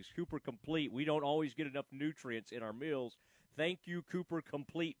those things. Cooper Complete. We don't always get enough nutrients in our meals. Thank you, Cooper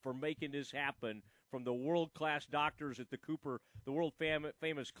Complete, for making this happen. From the world-class doctors at the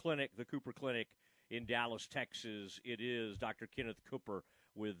world-famous clinic, the Cooper Clinic in Dallas, Texas. It is Dr. Kenneth Cooper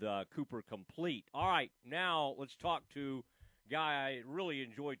with Cooper Complete. All right, now let's talk to a guy I really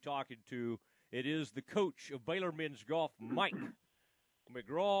enjoyed talking to. It is the coach of Baylor men's golf, Mike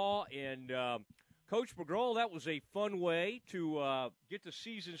McGraw. And Coach McGraw, that was a fun way to get the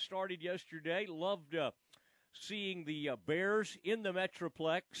season started yesterday. Loved seeing the Bears in the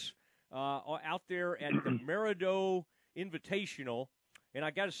Metroplex. Out there at the Merido Invitational. And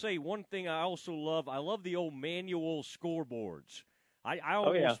I got to say, one thing I also love, I love the old manual scoreboards. I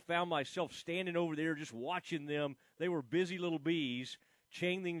almost found myself standing over there just watching them. They were busy little bees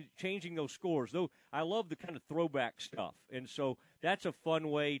changing those scores. Though I love the kind of throwback stuff. And so that's a fun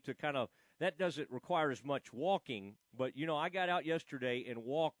way to kind of, that doesn't require as much walking. But, you know, I got out yesterday and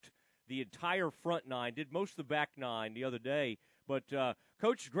walked the entire front nine, did most of the back nine the other day. But,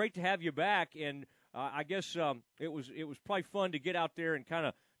 Coach, it's great to have you back, and I guess it was probably fun to get out there and kind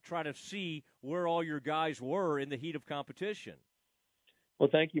of try to see where all your guys were in the heat of competition. Well,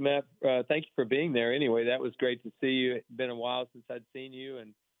 thank you, Matt. Thank you for being there. Anyway, that was great to see you. It's been a while since I'd seen you,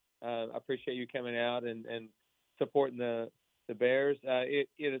 and I appreciate you coming out and supporting the Bears. It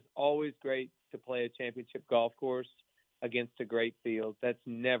is always great to play a championship golf course against a great field. That's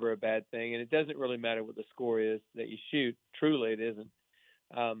never a bad thing, and it doesn't really matter what the score is that you shoot. Truly, it isn't.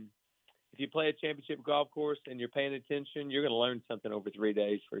 If you play a championship golf course and you're paying attention, you're going to learn something over 3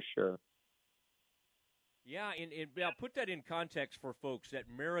 days for sure. Yeah, and I'll put that in context for folks. That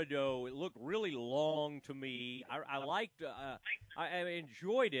Merido, it looked really long to me. I liked, I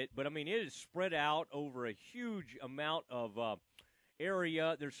enjoyed it, but I mean, it is spread out over a huge amount of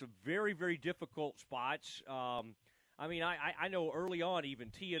area. There's some very, very difficult spots. I mean, I know early on, even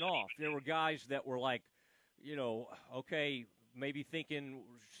teeing off, there were guys that were like, you know, okay, maybe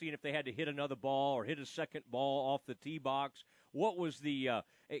seeing if they had to hit another ball or hit a second ball off the tee box. What was the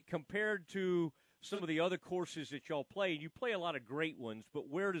compared to some of the other courses that y'all play? You play a lot of great ones, but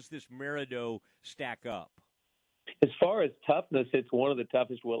where does this Merido stack up? As far as toughness, it's one of the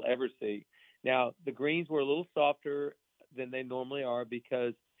toughest we'll ever see. Now, the greens were a little softer than they normally are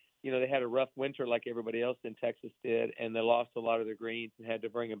because, you know, they had a rough winter like everybody else in Texas did, and they lost a lot of their greens and had to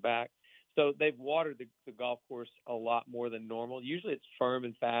bring them back. So they've watered the golf course a lot more than normal. Usually it's firm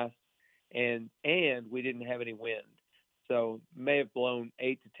and fast, and we didn't have any wind. So may have blown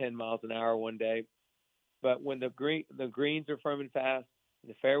 8 to 10 miles an hour one day. But when the greens are firm and fast,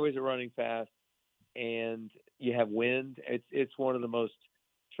 the fairways are running fast, and you have wind, it's one of the most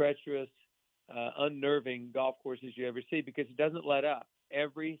treacherous, unnerving golf courses you ever see because it doesn't let up.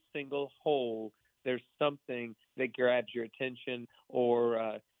 Every single hole, there's something that grabs your attention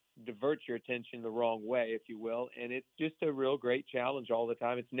or diverts your attention the wrong way, if you will. And it's just a real great challenge all the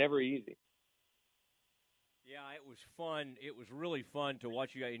time. It's never easy. Yeah, it was fun. It was really fun to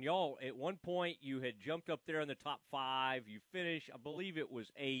watch you guys. And y'all, at one point, you had jumped up there in the top 5. You finished, I believe it was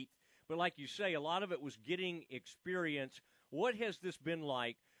 8th. But like you say, a lot of it was getting experience. What has this been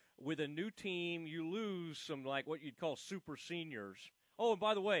like with a new team? You lose some, like, what you'd call super seniors. Oh, and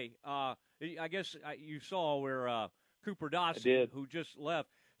by the way, I guess you saw where Cooper Dawson, who just left,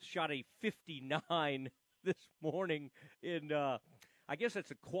 shot a 59 this morning in I guess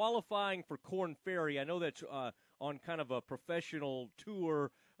that's a qualifying for Korn Ferry. I know that's on kind of a professional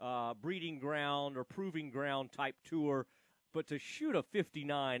tour, breeding ground or proving ground type tour. But to shoot a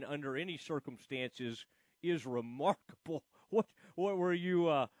 59 under any circumstances is remarkable. What were you?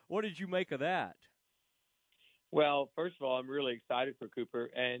 What did you make of that? Well, first of all, I'm really excited for Cooper,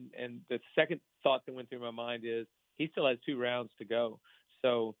 and the second thought that went through my mind is he still has 2 rounds to go.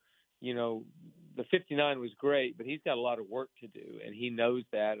 So, you know, the 59 was great, but he's got a lot of work to do, and he knows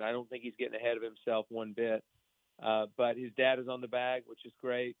that. And I don't think he's getting ahead of himself one bit. But his dad is on the bag, which is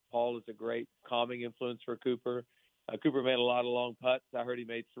great. Paul is a great calming influence for Cooper. Cooper made a lot of long putts. I heard he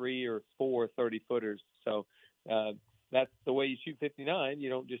made 3 or 4 30-footers. So that's the way you shoot 59. You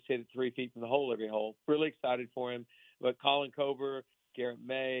don't just hit it 3 feet from the hole every hole. Really excited for him. But Colin Cover, Garrett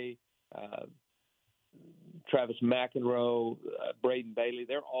May, Travis McEnroe, Braden Bailey,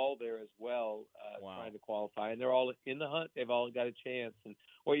 they're all there as well trying to qualify. And they're all in the hunt. They've all got a chance. And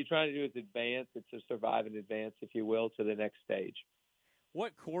what you're trying to do is advance. It's a survive and advance, if you will, to the next stage.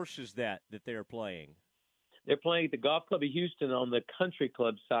 What course is that they're playing? They're playing at the Golf Club of Houston on the country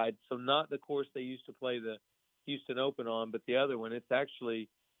club side, so not the course they used to play the Houston Open on, but the other one. It's actually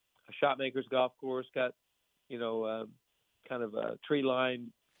a shotmaker's golf course, got, kind of a tree line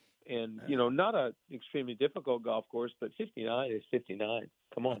and, not a extremely difficult golf course, but 59 is 59.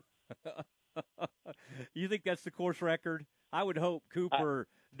 Come on. You think that's the course record? I would hope Cooper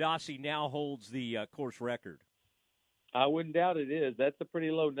Dossie now holds the course record. I wouldn't doubt it is. That's a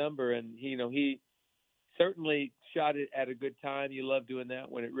pretty low number, and he certainly shot it at a good time. You love doing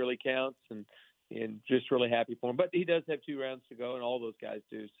that when it really counts, and just really happy for him. But he does have 2 rounds to go, and all those guys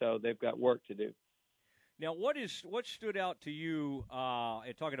do, so they've got work to do. Now, what stood out to you,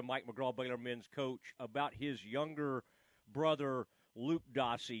 and talking to Mike McGraw, Baylor men's coach, about his younger brother, Luke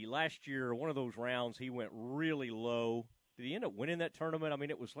Dossie? Last year, one of those rounds, he went really low. Did he end up winning that tournament? I mean,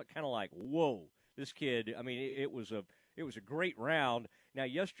 it was kind of like, whoa, this kid. I mean, it was a great round. Now,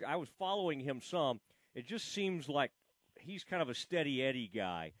 yesterday, I was following him some. It just seems like he's kind of a steady Eddie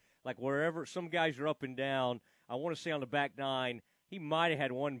guy. Like wherever some guys are up and down, I want to say on the back 9, he might have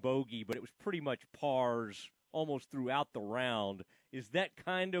had 1 bogey, but it was pretty much pars almost throughout the round. Is that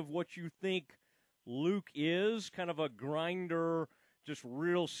kind of what you think Luke is? Kind of a grinder, just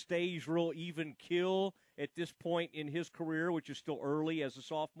stays real even kill at this point in his career, which is still early as a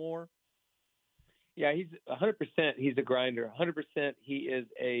sophomore? Yeah, he's 100%. He's a grinder. 100%. He is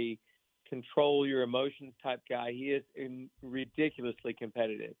a control your emotions type guy. He is ridiculously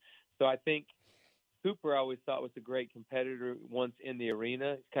competitive. So I think Cooper I always thought was a great competitor once in the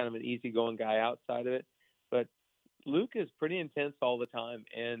arena. He's kind of an easygoing guy outside of it. But Luke is pretty intense all the time,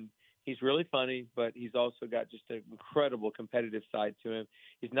 and he's really funny, but he's also got just an incredible competitive side to him.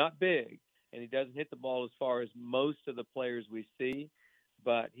 He's not big, and he doesn't hit the ball as far as most of the players we see,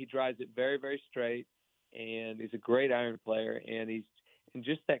 but he drives it very, very straight, and he's a great iron player, and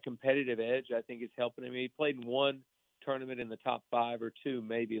just that competitive edge, I think, is helping him. He played in 1 tournament in the top 5 or 2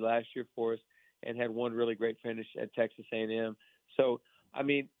 maybe last year for us, and had 1 really great finish at Texas A&M. So, I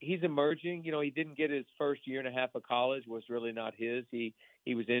mean, he's emerging. He didn't get his first year and a half of college, was really not his. He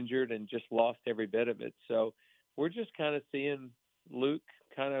was injured and just lost every bit of it. So we're just kind of seeing Luke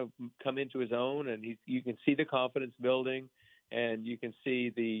kind of come into his own, and you can see the confidence building, and you can see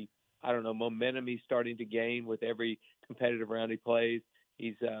the, momentum he's starting to gain with every competitive round he plays.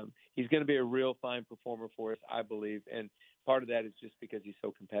 He's going to be a real fine performer for us, I believe, and part of that is just because he's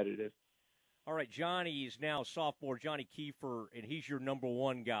so competitive. All right, Johnny is now a sophomore, Johnny Kiefer, and he's your number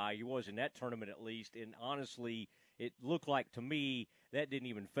 1 guy. He was in that tournament at least, and honestly, it looked like to me that didn't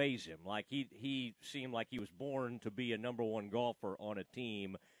even faze him. Like he seemed like he was born to be a number 1 golfer on a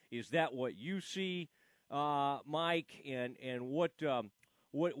team. Is that what you see, Mike? And what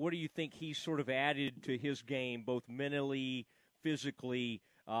do you think he's sort of added to his game, both mentally, physically,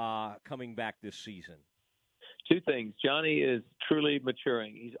 coming back this season? 2 things. Johnny is truly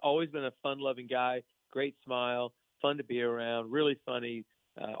maturing. He's always been a fun-loving guy, great smile, fun to be around, really funny,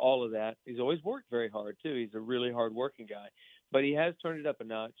 all of that. He's always worked very hard, too. He's a really hard-working guy. But he has turned it up a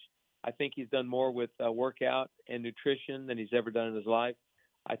notch. I think he's done more with workout and nutrition than he's ever done in his life.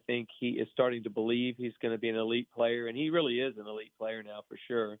 I think he is starting to believe he's going to be an elite player, and he really is an elite player now for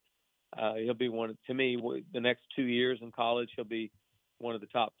sure. He'll be to me, the next 2 years in college, he'll be one of the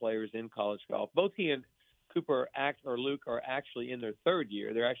top players in college golf. Both he and Cooper or Luke are actually in their 3rd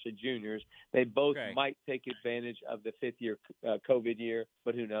year. They're actually juniors. They both might take advantage of the 5th year COVID year,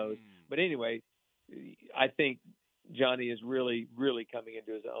 but who knows? But anyway, I think Johnny is really, really coming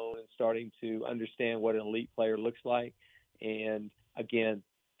into his own and starting to understand what an elite player looks like. And again,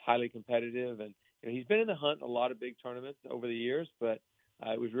 highly competitive. And he's been in the hunt in a lot of big tournaments over the years, but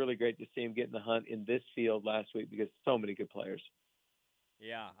it was really great to see him get in the hunt in this field last week because so many good players.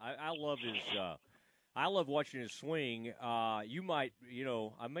 Yeah, I love his. I love watching his swing. You might,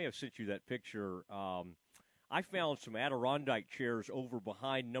 I may have sent you that picture. I found some Adirondack chairs over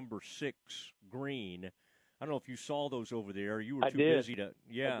behind number 6 green. I don't know if you saw those over there. You were too did. busy to.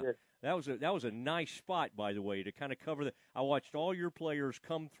 Yeah, that was a nice spot, by the way, to kind of cover the. I watched all your players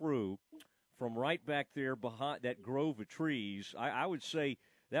come through from right back there behind that grove of trees. I would say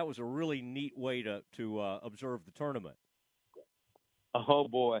that was a really neat way to observe the tournament. Oh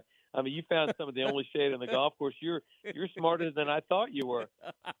boy! I mean, you found some of the only shade on the golf course. You're smarter than I thought you were.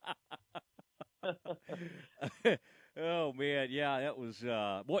 Oh man, yeah, that was.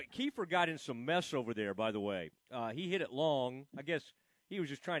 Boy, Kiefer got in some mess over there. By the way, he hit it long. I guess he was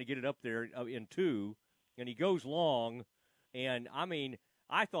just trying to get it up there in two, and he goes long. And I mean,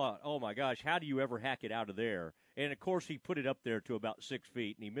 I thought, oh my gosh, how do you ever hack it out of there? And of course, he put it up there to about 6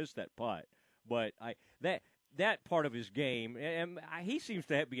 feet, and he missed that putt. But that part of his game, and he seems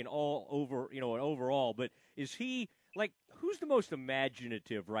to be an all over, an overall. But is he like who's the most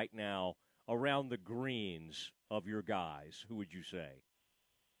imaginative right now around the greens of your guys? Who would you say?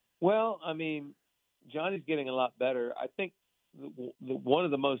 Well, I mean, Johnny's getting a lot better. I think one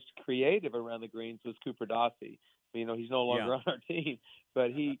of the most creative around the greens was Cooper Dossie. He's no longer on our team,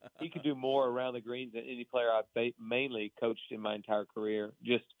 but he could do more around the greens than any player I've mainly coached in my entire career.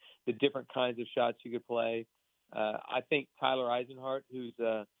 Just the different kinds of shots you could play. I think Tyler Eisenhart, who's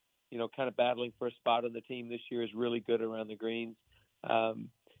kind of battling for a spot on the team this year, is really good around the greens.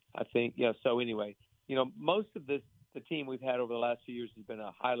 I think, so anyway, most of the team we've had over the last few years has been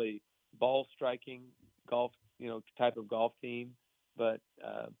a highly ball striking golf, type of golf team. But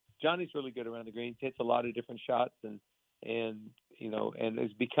Johnny's really good around the greens, hits a lot of different shots and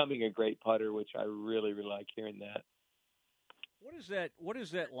is becoming a great putter, which I really, really like hearing that. What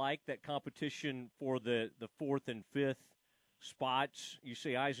is that like, that competition for the fourth and fifth spots? You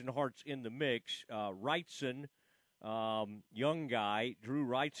say Eisenhart's in the mix. Wrightson, young guy, Drew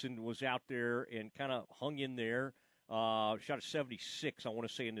Wrightson was out there and kind of hung in there. Shot a 76, I want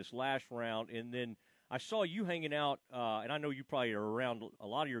to say, in this last round. And then I saw you hanging out, and I know you probably are around a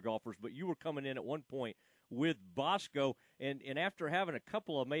lot of your golfers, but you were coming in at one point with Bosco, and after having a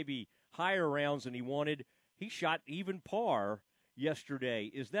couple of maybe higher rounds than he wanted, he shot even par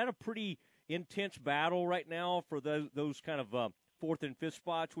yesterday. Is that a pretty intense battle right now for those kind of fourth and fifth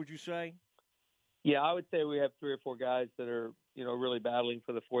spots, would you say? Yeah, I would say we have 3 or 4 guys that are, really battling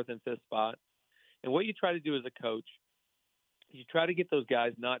for the fourth and fifth spot. And what you try to do as a coach, you try to get those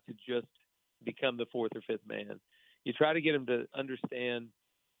guys not to just become the fourth or fifth man. You try to get them to understand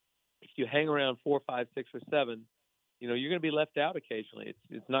if you hang around 4, 5, 6, or 7, you're going to be left out occasionally.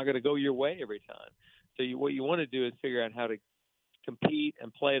 It's not going to go your way every time. So what you want to do is figure out how to compete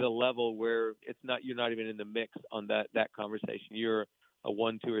and play at a level where you're not even in the mix on that conversation. You're a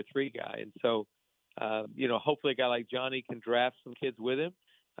 1, 2, or 3 guy. And so, hopefully a guy like Johnny can draft some kids with him.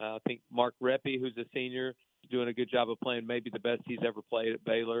 I think Mark Reppy, who's a senior, is doing a good job of playing maybe the best he's ever played at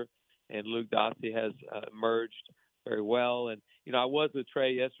Baylor. And Luke Dossie has emerged very well. And, I was with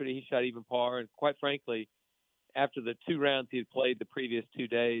Trey yesterday. He shot even par. And quite frankly, after the 2 rounds he had played the previous 2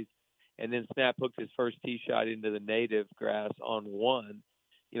 days, and then snap hooked his first tee shot into the native grass on 1,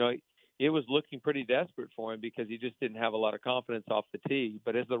 it was looking pretty desperate for him because he just didn't have a lot of confidence off the tee.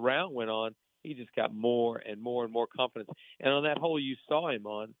 But as the round went on, he just got more and more and more confidence. And on that hole you saw him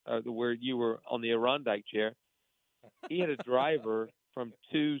on, where you were on the Arondaik chair, he had a driver from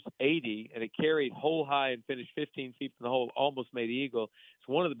 280, and it carried hole high and finished 15 feet from the hole, almost made eagle. It's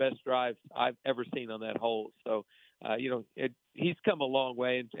one of the best drives I've ever seen on that hole. So, he's come a long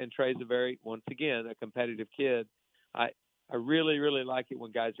way, and Trey's once again, a competitive kid. I really, really like it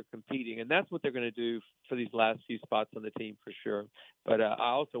when guys are competing, and that's what they're going to do for these last few spots on the team for sure. But I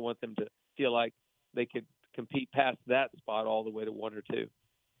also want them to feel like they could compete past that spot all the way to 1 or 2.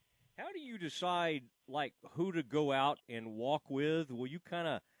 How do you decide, who to go out and walk with? Will you kind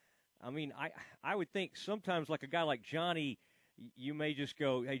of I would think sometimes, like a guy like Johnny, you may just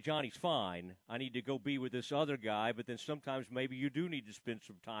go, hey, Johnny's fine. I need to go be with this other guy. But then sometimes maybe you do need to spend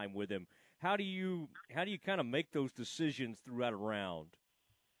some time with him. How do you kind of make those decisions throughout a round?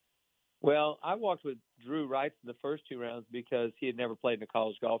 Well, I walked with Drew Wright in the first 2 rounds because he had never played in a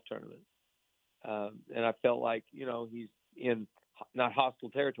college golf tournament. And I felt like, he's in not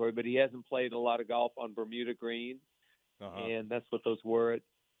hostile territory, but he hasn't played a lot of golf on Bermuda greens. And that's what those were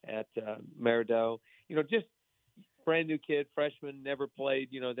at Maridoe. Just brand new kid, freshman, never played,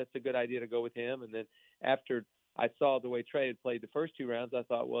 that's a good idea to go with him. And then after I saw the way Trey had played the first 2 rounds, I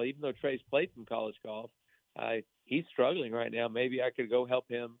thought, well, even though Trey's played some college golf, he's struggling right now. Maybe I could go help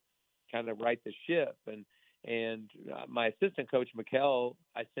him kind of right the ship. And my assistant coach, Mikkel,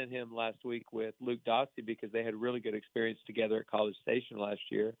 I sent him last week with Luke Dossie because they had really good experience together at College Station last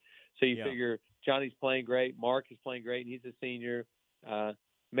year. So you figure Johnny's playing great, Mark is playing great, and he's a senior.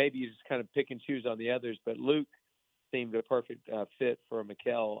 maybe you just kind of pick and choose on the others. But Luke seemed a perfect fit for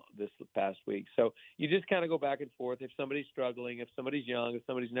Mikkel this past week. So you just kind of go back and forth. If somebody's struggling, if somebody's young, if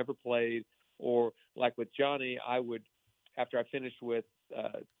somebody's never played, or like with Johnny, I would, after I finished with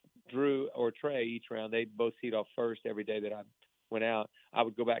Drew or Trey each round, they both teed off first every day that I went out. I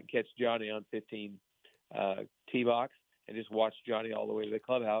would go back and catch Johnny on 15 tee box and just watch Johnny all the way to the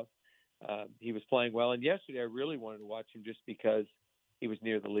clubhouse. He was playing well, and yesterday I really wanted to watch him just because he was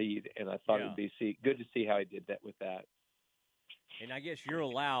near the lead, and I thought it would be good to see how he did that with that. And I guess you're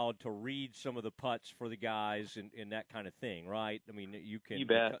allowed to read some of the putts for the guys and that kind of thing, right? I mean, you can. You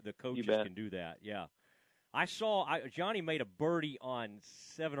bet. The coaches can do that. Yeah. I saw Johnny made a birdie on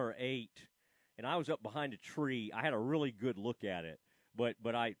 7 or 8, and I was up behind a tree. I had a really good look at it, but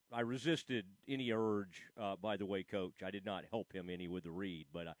I resisted any urge. By the way, Coach, I did not help him any with the read,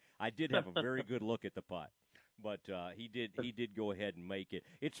 but I did have a very good look at the putt. But he did go ahead and make it.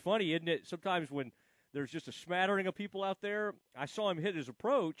 It's funny, isn't it? Sometimes when there's just a smattering of people out there, I saw him hit his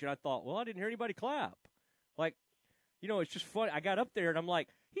approach, and I thought, well, I didn't hear anybody clap. Like, it's just funny. I got up there, and I'm like,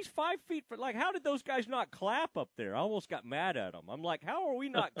 he's 5 feet from, like, how did those guys not clap up there? I almost got mad at them. I'm like, how are we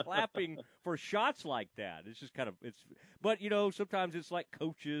not clapping for shots like that? It's just kind of, but, sometimes it's like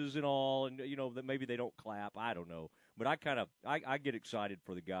coaches and all, and, that maybe they don't clap. I don't know. But I get excited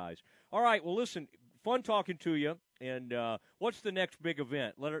for the guys. All right, well, listen, fun talking to you. And what's the next big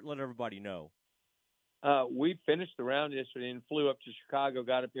event? Let everybody know. We finished the round yesterday and flew up to Chicago,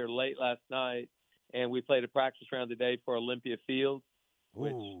 got up here late last night, and we played a practice round today for Olympia Fields,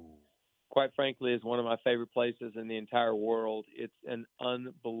 which, quite frankly, is one of my favorite places in the entire world. It's an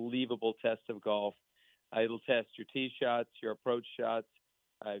unbelievable test of golf. It'll test your tee shots, your approach shots.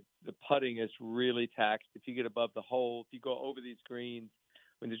 The putting is really taxed. If you get above the hole, if you go over these greens,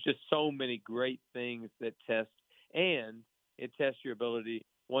 there's just so many great things that test, and it tests your ability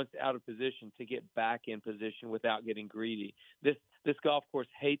once out of position to get back in position without getting greedy. This golf course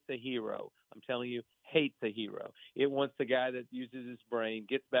hates a hero. I'm telling you, hates a hero. It wants the guy that uses his brain,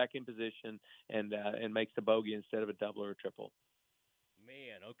 gets back in position, and makes a bogey instead of a double or a triple.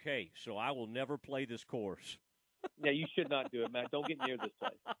 Man, okay, so I will never play this course. Yeah, you should not do it, Matt. Don't get near this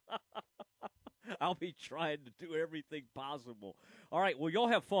place. I'll be trying to do everything possible. All right, well, y'all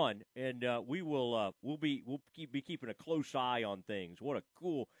have fun, and we'll be keeping a close eye on things.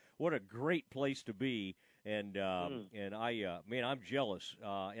 What a great place to be, and I'm jealous.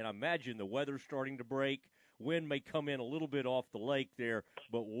 And I imagine the weather's starting to break. Wind may come in a little bit off the lake there,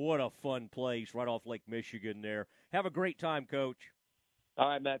 but what a fun place right off Lake Michigan there. Have a great time, Coach. All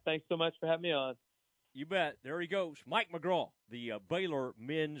right, Matt. Thanks so much for having me on. You bet. There he goes, Mike McGraw, the Baylor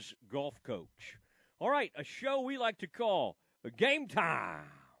men's golf coach. All right, a show we like to call Game Time.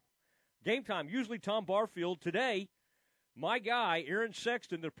 Game Time, usually Tom Barfield. Today, my guy, Aaron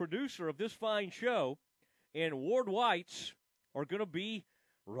Sexton, the producer of this fine show, and Ward Whites are going to be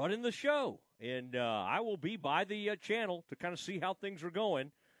running the show. And I will be by the channel to kind of see how things are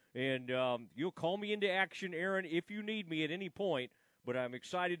going. And you'll call me into action, Aaron, if you need me at any point. But I'm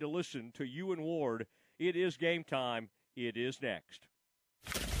excited to listen to you and Ward. It is game time. It is next.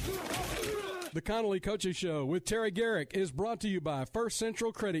 The Connolly Coaches Show with Terry Garrick is brought to you by First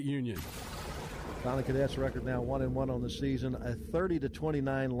Central Credit Union. Connolly Cadets record now 1-1 on the season, a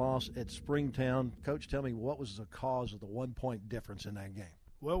 30-29 loss at Springtown. Coach, tell me, what was the cause of the 1-point difference in that game?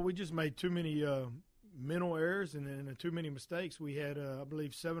 Well, we just made too many mental errors and then too many mistakes. We had, I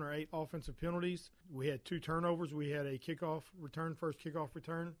believe, 7 or 8 offensive penalties. We had 2 turnovers. We had a first kickoff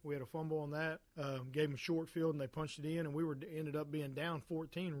return. We had a fumble on that. Gave them a short field, and they punched it in, and we ended up being down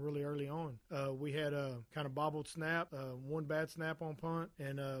 14 really early on. We had a kind of bobbled snap, one bad snap on punt,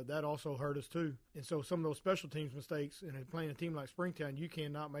 and that also hurt us too. And so some of those special teams mistakes, and playing a team like Springtown, you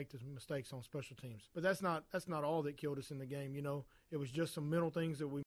cannot make the mistakes on special teams. But that's not all that killed us in the game. It was just some mental things that we